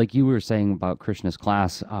mean like you were saying about Krishna's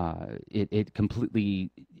class, it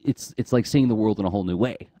completely it's like seeing the world in a whole new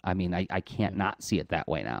way. I mean, I can't not see it that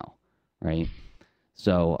way now, right?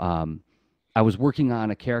 So I was working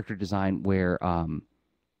on a character design where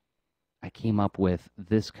I came up with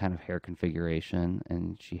this kind of hair configuration,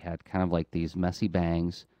 and she had kind of like these messy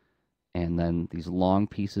bangs, and then these long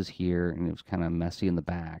pieces here, and it was kind of messy in the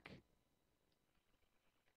back.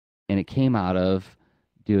 And it came out of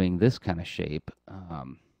doing this kind of shape,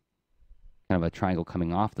 kind of a triangle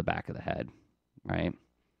coming off the back of the head, right?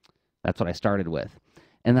 That's what I started with.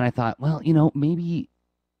 And then I thought, well, maybe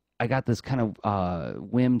I got this kind of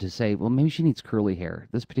whim to say, well, maybe she needs curly hair.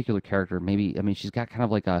 This particular character, maybe, I mean, she's got kind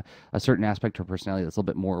of like a certain aspect to her personality that's a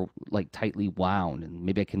little bit more like tightly wound, and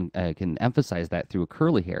maybe I can emphasize that through a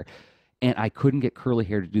curly hair. And I couldn't get curly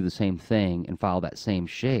hair to do the same thing and follow that same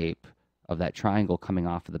shape of that triangle coming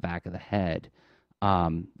off of the back of the head,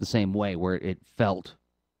 the same way where it felt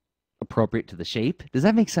appropriate to the shape. Does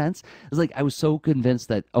that make sense? It's like I was so convinced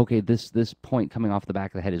that okay, this point coming off the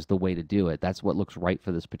back of the head is the way to do it. That's what looks right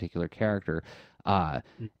for this particular character.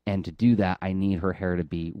 And to do that, I need her hair to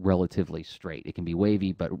be relatively straight. It can be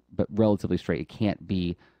wavy, but relatively straight. It can't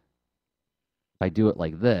be. If I do it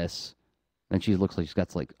like this, then she looks like she's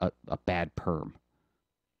got like a bad perm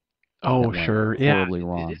that Oh, went sure. Yeah, horribly it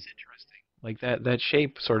wrong. is interesting. Like that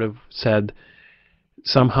shape sort of said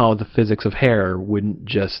somehow the physics of hair wouldn't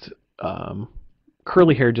just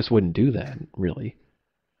curly hair just wouldn't do that, really.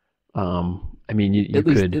 I mean, you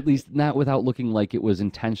could. At least not without looking like it was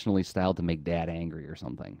intentionally styled to make dad angry or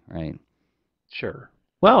something, right? Sure.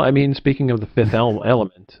 Well, I mean, speaking of the fifth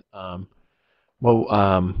element, what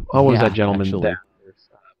was that Yeah, gentleman that? actually.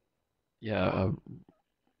 Yeah,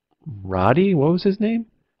 Roddy. What was his name?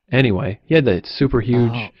 Anyway, he had that super Oh,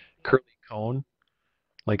 huge curly cone,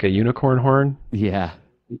 like a unicorn horn yeah,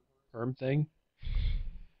 perm thing.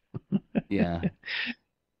 yeah.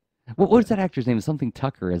 What's that actor's name? It's something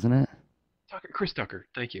Tucker, isn't it? Chris Tucker.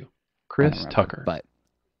 Thank you, I don't Chris remember, Tucker. but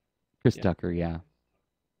Chris Yeah. Tucker, yeah,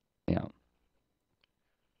 yeah.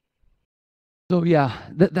 So yeah,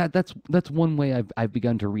 that's one way I've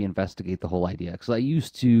begun to reinvestigate the whole idea because I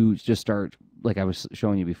used to just start like I was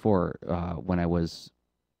showing you before when I was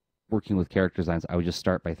working with character designs. I would just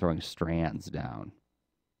start by throwing strands down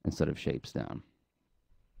instead of shapes down.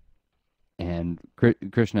 And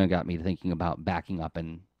Krishna got me thinking about backing up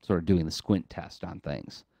and sort of doing the squint test on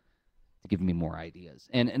things to give me more ideas.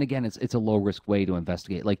 And again, it's a low risk way to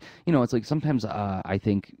investigate. Like it's like sometimes I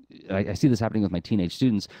think I see this happening with my teenage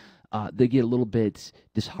students. They get a little bit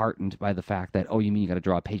disheartened by the fact that, oh, you mean you got to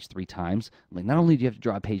draw a page 3 times? I'm like, not only do you have to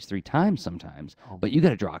draw a page 3 times sometimes, Oh, but you got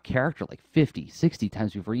to draw a character like 50, 60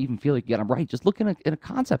 times before you even feel like you got them right. Just look in a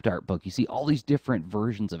concept art book. You see all these different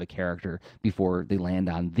versions of a character before they land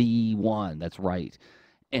on the one that's right.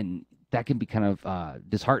 And that can be kind of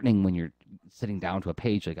disheartening when you're sitting down to a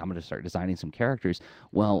page like I'm going to start designing some characters.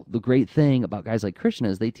 Well, the great thing about guys like Krishna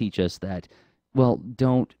is they teach us that, well,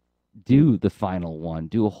 don't do the final one.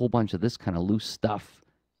 Do a whole bunch of this kind of loose stuff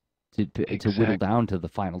to whittle exactly. down to the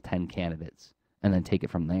final 10 candidates and then take it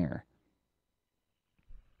from there.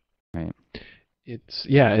 Right. It's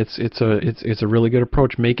a really good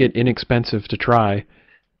approach. Make it inexpensive to try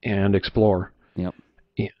and explore. Yep.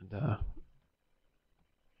 And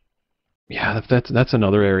yeah, that's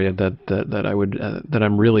another area that I would that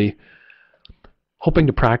I'm really hoping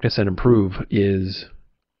to practice and improve is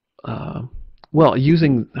well,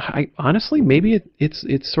 using honestly maybe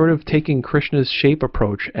it's sort of taking Krishna's shape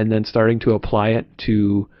approach and then starting to apply it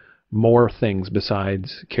to more things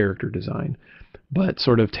besides character design, but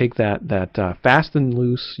sort of take that fast and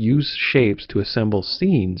loose, use shapes to assemble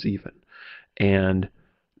scenes even, and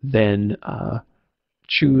then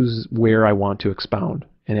choose where I want to expound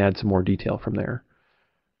and add some more detail from there.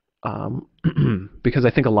 Um, because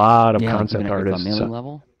I think a lot of Yeah, like even concept at your artists, thumbnailing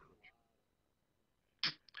level.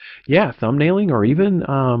 yeah, thumbnailing or even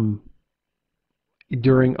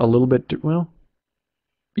during a little bit, well,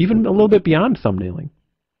 even a little bit beyond thumbnailing.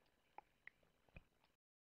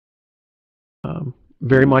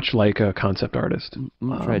 Very much like a concept artist. I'm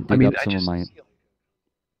gonna try to I dig mean, up some of my.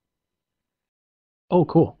 oh,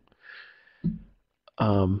 cool.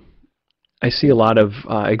 Um, I see a lot of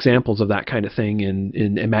examples of that kind of thing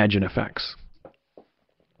in Imagine Effects.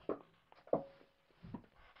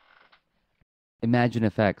 Imagine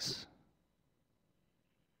Effects.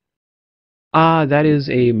 That is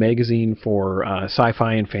a magazine for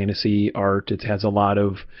sci-fi and fantasy art. It has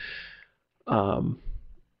um,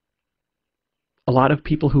 a lot of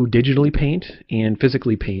people who digitally paint and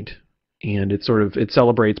physically paint, and it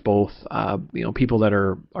celebrates both people that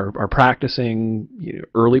are practicing,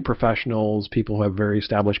 early professionals, people who have very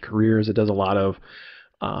established careers. It does a lot of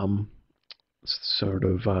um,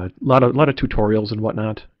 lot of tutorials and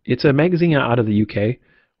whatnot. It's a magazine out of the UK,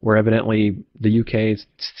 where evidently the UK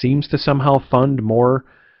seems to somehow fund more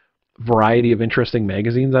variety of interesting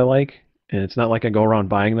magazines I like, and it's not like I go around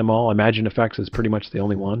buying them all. Imagine Effects is pretty much the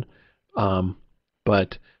only one, um,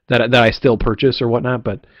 but that I still purchase or whatnot.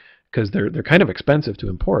 But because they're kind of expensive to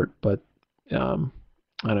import, but I don't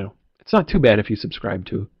know. It's not too bad if you subscribe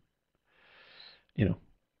to, you know,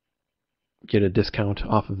 get a discount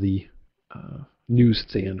off of the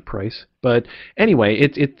newsstand price. But anyway,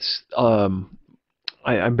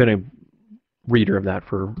 I've been a reader of that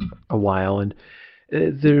for a while, and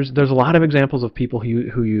there's a lot of examples of people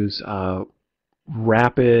who use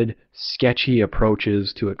rapid, sketchy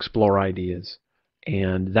approaches to explore ideas,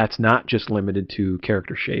 and that's not just limited to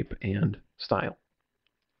character shape and style.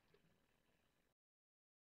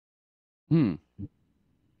 Hmm.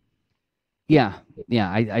 Yeah. Yeah.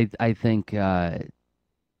 I think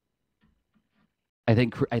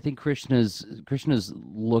Krishna's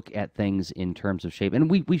look at things in terms of shape, and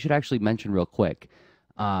we should actually mention real quick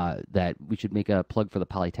that we should make a plug for the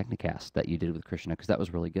Polytechnicast that you did with Krishna because that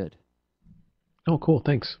was really good. Oh, cool.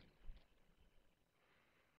 Thanks.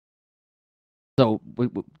 So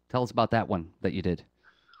tell us about that one that you did.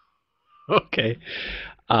 Okay.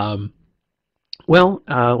 Um, well,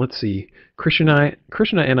 let's see. Krishna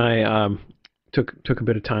and I took a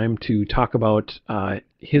bit of time to talk about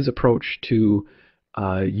his approach to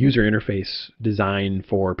user interface design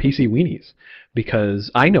for PC weenies, because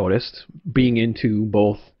I noticed, being into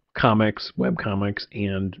both comics, web comics,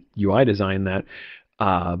 and UI design, that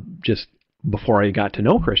just before I got to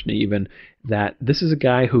know Krishna even, that this is a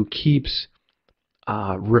guy who keeps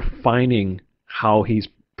refining how he's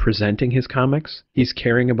presenting his comics. He's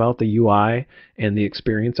caring about the UI and the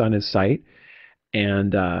experience on his site,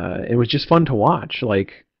 and it was just fun to watch.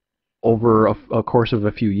 Like, over a course of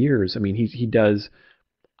a few years, I mean, he does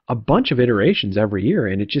a bunch of iterations every year,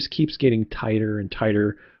 and it just keeps getting tighter and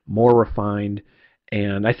tighter, more refined.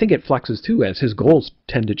 And I think it flexes too as his goals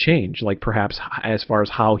tend to change, like perhaps as far as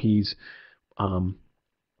how he's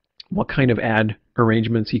what kind of ad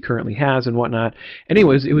arrangements he currently has and whatnot.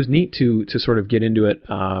 Anyways, it was neat to sort of get into it,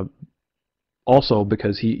 also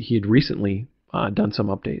because he had recently done some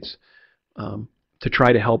updates to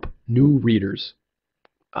try to help new readers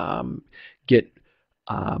get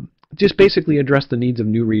just basically address the needs of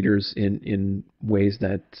new readers in ways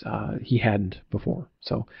that he hadn't before.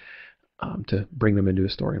 So to bring them into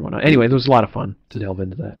his story and whatnot. Anyway, it was a lot of fun to delve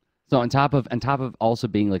into that. So on top of also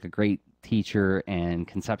being like a great teacher and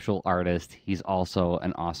conceptual artist, he's also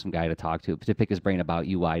an awesome guy to talk to pick his brain about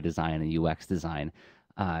UI design and UX design.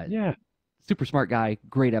 Uh, Yeah. Super smart guy.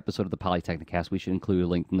 Great episode of the Polytechnicast. We should include a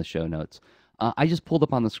link in the show notes. I just pulled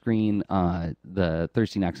up on the screen the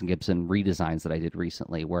Thirsty Knox and Gibson redesigns that I did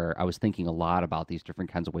recently, where I was thinking a lot about these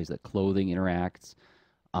different kinds of ways that clothing interacts,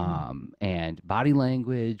 and body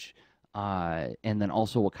language, and then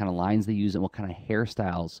also what kind of lines they use and what kind of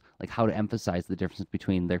hairstyles, like how to emphasize the difference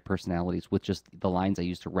between their personalities with just the lines I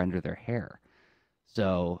use to render their hair.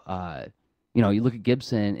 So, you look at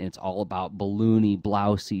Gibson and it's all about balloony,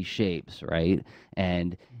 blousy shapes, right?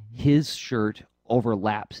 And his shirt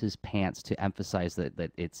overlaps his pants to emphasize that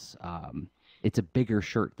it's a bigger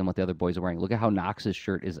shirt than what the other boys are wearing. Look at how Knox's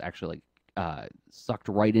shirt is actually like sucked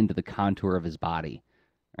right into the contour of his body,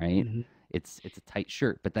 right? Mm-hmm. It's a tight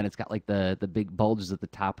shirt, but then it's got like the big bulges at the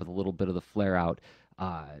top with a little bit of the flare out.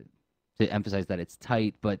 To emphasize that it's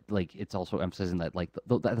tight, but like it's also emphasizing that like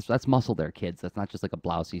that's muscle there, kids. That's not just like a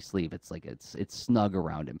blousy sleeve. It's like it's snug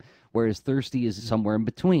around him. Whereas Thirsty is somewhere in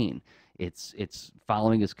between. It's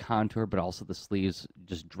following his contour, but also the sleeves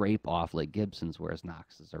just drape off like Gibson's, whereas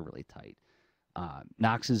Knox's are really tight.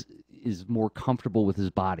 Knox is more comfortable with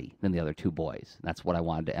his body than the other two boys. That's what I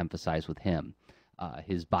wanted to emphasize with him.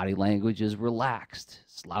 His body language is relaxed,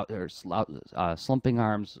 slumping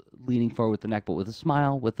arms, leaning forward with the neck, but with a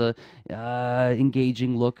smile, with a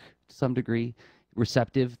engaging look to some degree.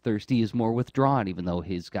 Receptive. Thirsty is more withdrawn, even though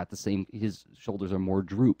he's got the same. His shoulders are more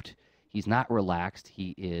drooped. He's not relaxed.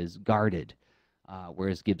 He is guarded.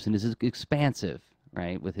 Whereas Gibson is expansive,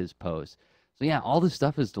 right, with his pose. So yeah, all this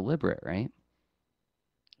stuff is deliberate, right?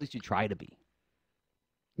 At least you try to be.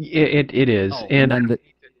 It is, Oh, and then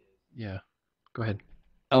yeah. Go ahead.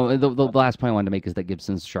 the last point I wanted to make is that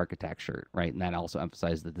Gibson's Shark Attack shirt, right? And that also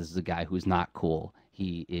emphasized that this is a guy who's not cool.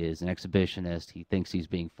 He is an exhibitionist. He thinks he's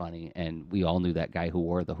being funny, and we all knew that guy who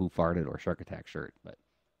wore the Who Farted or Shark Attack shirt. But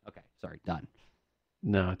okay, sorry, done.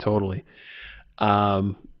 No, totally.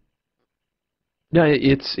 Um, no,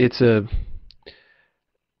 it's a.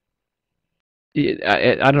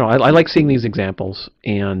 I don't know. I like seeing these examples,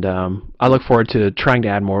 and I look forward to trying to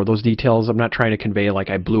add more of those details. I'm not trying to convey like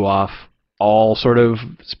I blew off all sort of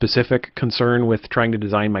specific concern with trying to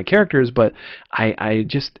design my characters, but I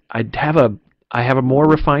have a more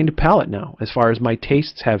refined palette now as far as my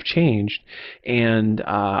tastes have changed, and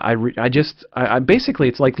I basically,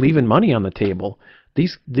 it's like leaving money on the table.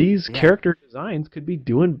 These Yeah, character designs could be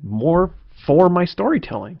doing more for my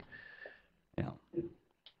storytelling. yeah.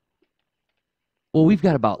 Well, we've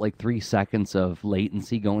got about like 3 seconds of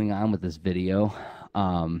latency going on with this video.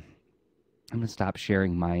 Um, I'm gonna stop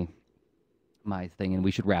sharing my thing, and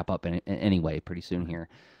we should wrap up anyway pretty soon here.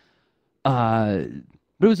 Uh,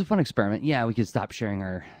 but it was a fun experiment. Yeah, we could stop sharing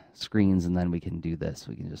our screens, and then we can do this.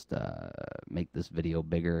 We can just make this video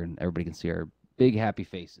bigger, and everybody can see our big happy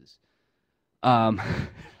faces. Um,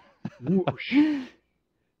 Whoosh.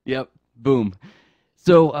 yep, boom.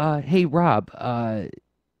 So, hey Rob,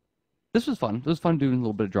 this was fun. It was fun doing a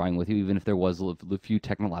little bit of drawing with you, even if there was a few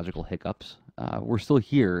technological hiccups. We're still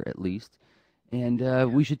here, at least.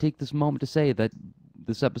 And we should take this moment to say that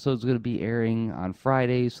this episode is going to be airing on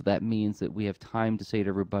Friday, so that means that we have time to say to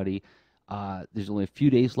everybody, there's only a few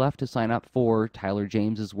days left to sign up for Tyler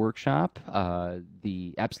James's workshop,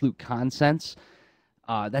 the Absolute Consensus.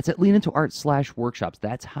 That's at Lean Into Art /workshops.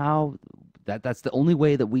 That's how that's the only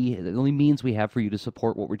way that the only means we have for you to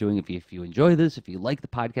support what we're doing. If you enjoy this, if you like the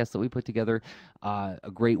podcast that we put together,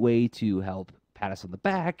 a great way to help pat us on the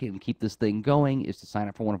back and keep this thing going is to sign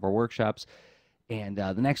up for one of our workshops. And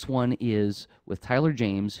the next one is with Tyler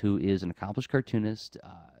James, who is an accomplished cartoonist,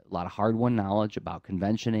 a lot of hard-won knowledge about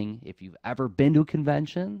conventioning. If you've ever been to a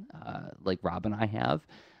convention, like Rob and I have,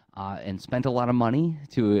 and spent a lot of money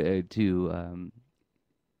to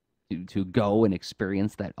go and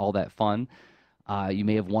experience all that fun. You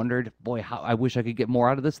may have wondered, boy, how I wish I could get more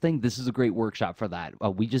out of this thing. This is a great workshop for that.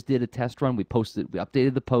 We just did a test run. We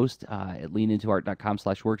updated the post at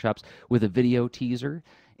leanintoart.com/workshops with a video teaser.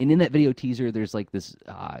 And in that video teaser, there's like this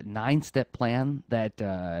 9-step plan that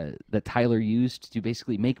Tyler used to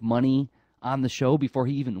basically make money on the show before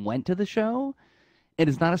he even went to the show. And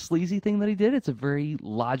it's not a sleazy thing that he did. It's a very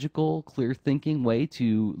logical, clear thinking way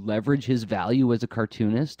to leverage his value as a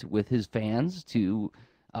cartoonist with his fans to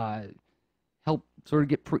help sort of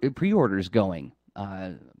get pre-orders going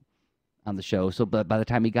on the show. So but by the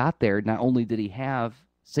time he got there, not only did he have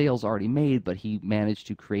sales already made, but he managed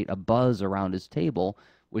to create a buzz around his table,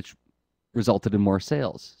 which resulted in more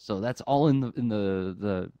sales. So that's all in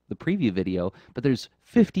the preview video, but there's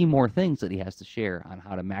 50 more things that he has to share on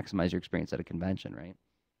how to maximize your experience at a convention, right?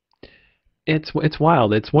 It's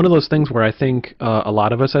wild. It's one of those things where I think a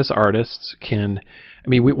lot of us as artists can. I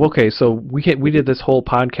mean, so we did this whole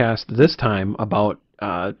podcast this time about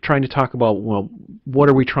trying to talk about, well, what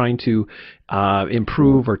are we trying to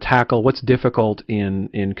improve or tackle? What's difficult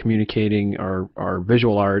in communicating our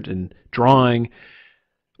visual art and drawing?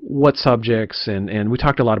 What subjects, and we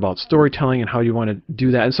talked a lot about storytelling and how you want to do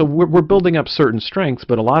that. And so we're building up certain strengths,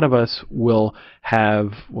 but a lot of us will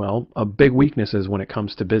have, well, a big weaknesses when it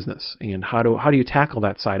comes to business. And how do you tackle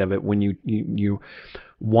that side of it when you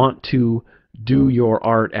want to do your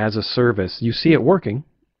art as a service? You see it working,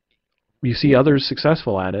 you see others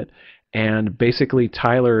successful at it, and basically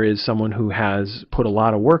Tyler is someone who has put a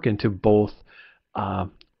lot of work into both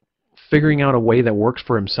figuring out a way that works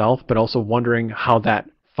for himself, but also wondering how that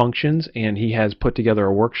functions, and he has put together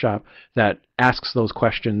a workshop that asks those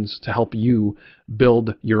questions to help you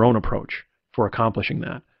build your own approach for accomplishing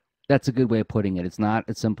that. That's a good way of putting it. It's not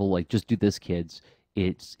as simple like just do this, kids.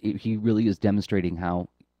 He really is demonstrating how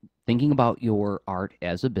thinking about your art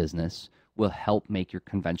as a business will help make your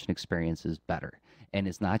convention experiences better. And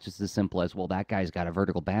it's not just as simple as, well, that guy's got a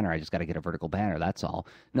vertical banner, I just got to get a vertical banner, that's all.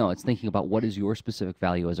 No, it's thinking about what is your specific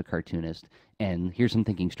value as a cartoonist, and here's some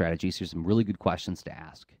thinking strategies, here's some really good questions to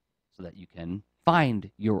ask so that you can find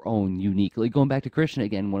your own unique. Like going back to Krishna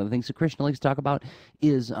again, one of the things that Krishna likes to talk about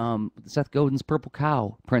is Seth Godin's purple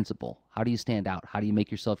cow principle. How do you stand out? How do you make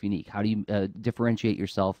yourself unique? How do you differentiate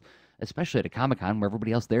yourself, especially at a Comic-Con where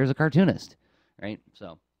everybody else there is a cartoonist, right?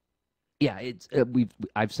 So yeah, it's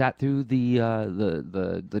I've sat through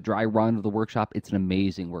the dry run of the workshop. It's an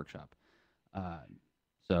amazing workshop.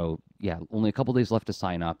 So yeah, only a couple days left to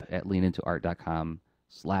sign up at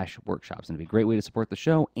leanintoart.com/workshops, and it'd be a great way to support the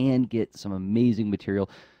show and get some amazing material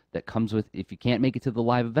that comes with. If you can't make it to the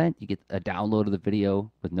live event, you get a download of the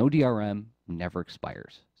video with no DRM, never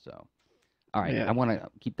expires. So, all right, Yeah. I want to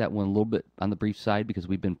keep that one a little bit on the brief side because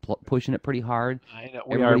we've been pushing it pretty hard. I know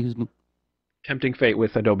we are tempting fate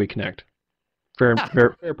with Adobe Connect. Fair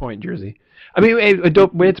point, Jersey. I mean,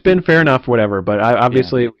 it's been fair enough, whatever. But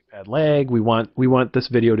obviously, we've had lag. We want this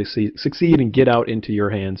video to succeed and get out into your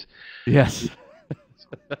hands. Yes.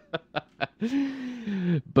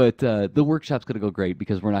 But the workshop's going to go great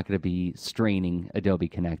because we're not going to be straining Adobe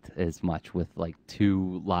Connect as much with like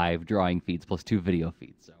 2 live drawing feeds plus 2 video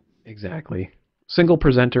feeds. So Exactly. Single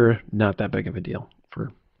presenter, not that big of a deal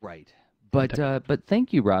for. right. But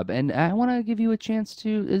thank you, Rob. And I want to give you a chance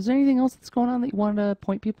to. Is there anything else that's going on that you want to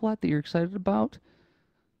point people at that you're excited about?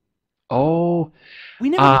 Oh, We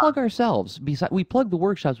never uh, plug ourselves. Besides, we plug the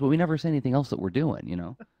workshops, but we never say anything else that we're doing. You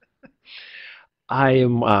know.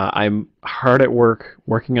 I'm hard at work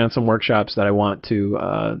working on some workshops that I want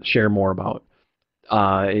to share more about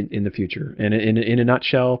in the future. And in a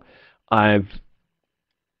nutshell, I've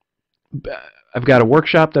I've got a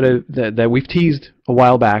workshop that we've teased a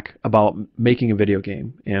while back about making a video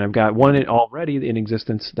game, and I've got one already in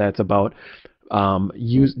existence that's about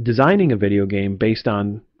designing a video game based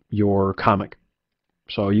on your comic.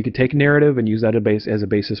 So you could take a narrative and use that as a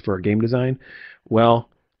basis for a game design. Well,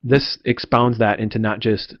 this expounds that into not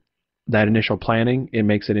just that initial planning. It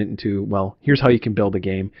makes it into, well, here's how you can build a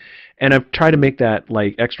game. And I've tried to make that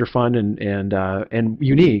like extra fun and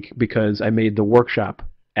unique because I made the workshop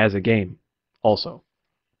as a game also.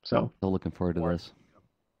 So Still looking forward to this.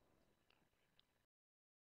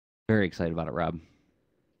 Very excited about it, Rob.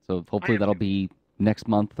 So I hopefully am that'll too. be next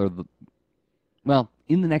month or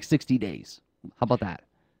in the next 60 days. How about that?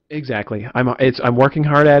 Exactly. I'm working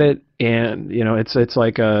hard at it, and it's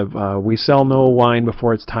like a we sell no wine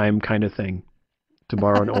before it's time kind of thing, to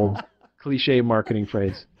borrow an old cliche marketing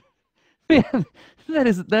phrase. Man, that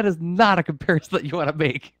is not a comparison that you want to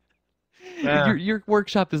make. Yeah. Your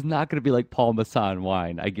workshop is not going to be like Paul Masson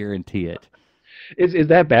wine. I guarantee it. Is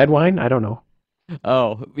that bad wine? I don't know.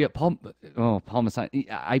 Oh yeah, Paul. Oh, Paul Masson.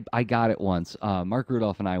 I got it once. Mark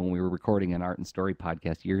Rudolph and I, when we were recording an Art and Story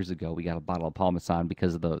podcast years ago, we got a bottle of Paul Masson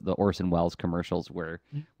because of the Orson Welles commercials where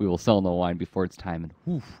we will sell no wine before it's time. And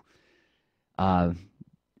whew, uh,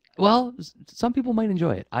 well, some people might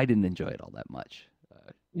enjoy it. I didn't enjoy it all that much. It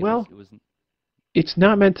was Well, it was. it's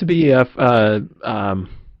not meant to be a.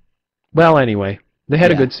 Well, anyway, they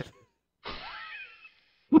had a Yeah. good.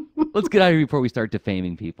 Let's get out of here before we start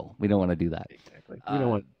defaming people. We don't want to do that. Exactly. We don't Uh,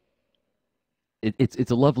 want.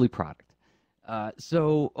 it's a lovely product.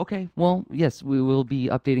 So okay, well, yes, we will be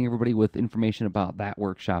updating everybody with information about that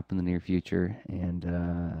workshop in the near future, and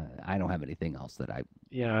I don't have anything else that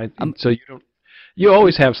Yeah. I'm. So you don't. You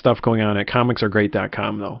always have stuff going on at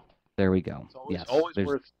comicsaregreat.com, though. There we go. It's always Yes, always there's.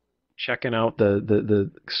 worth checking out the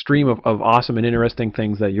stream of awesome and interesting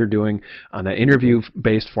things that you're doing on that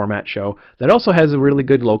interview-based format show that also has a really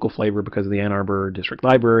good local flavor because of the Ann Arbor District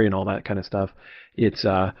Library and all that kind of stuff. It's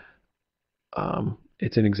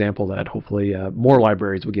it's an example that hopefully more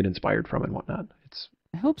libraries will get inspired from and whatnot. It's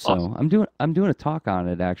I hope awesome. so. I'm doing a talk on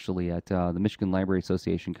it actually at the Michigan Library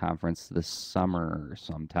Association conference this summer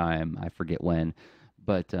sometime. I forget when,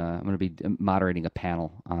 but I'm going to be moderating a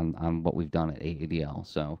panel on what we've done at AADL.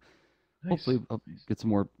 So Nice. hopefully I'll get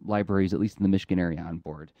some more libraries, at least in the Michigan area, on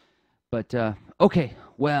board. But okay,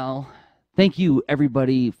 well, thank you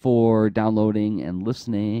everybody for downloading and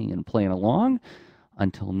listening and playing along.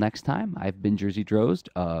 Until next time, I've been Jersey Drozd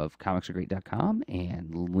of comicsaregreat.com and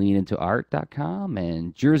leanintoart.com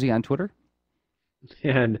and Jersey on Twitter.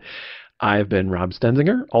 And I've been Rob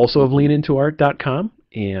Stenzinger, also of leanintoart.com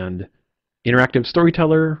and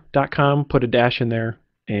interactivestoryteller.com. Put a dash in there,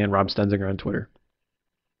 and Rob Stenzinger on Twitter.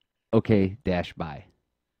 Okay, dash bye.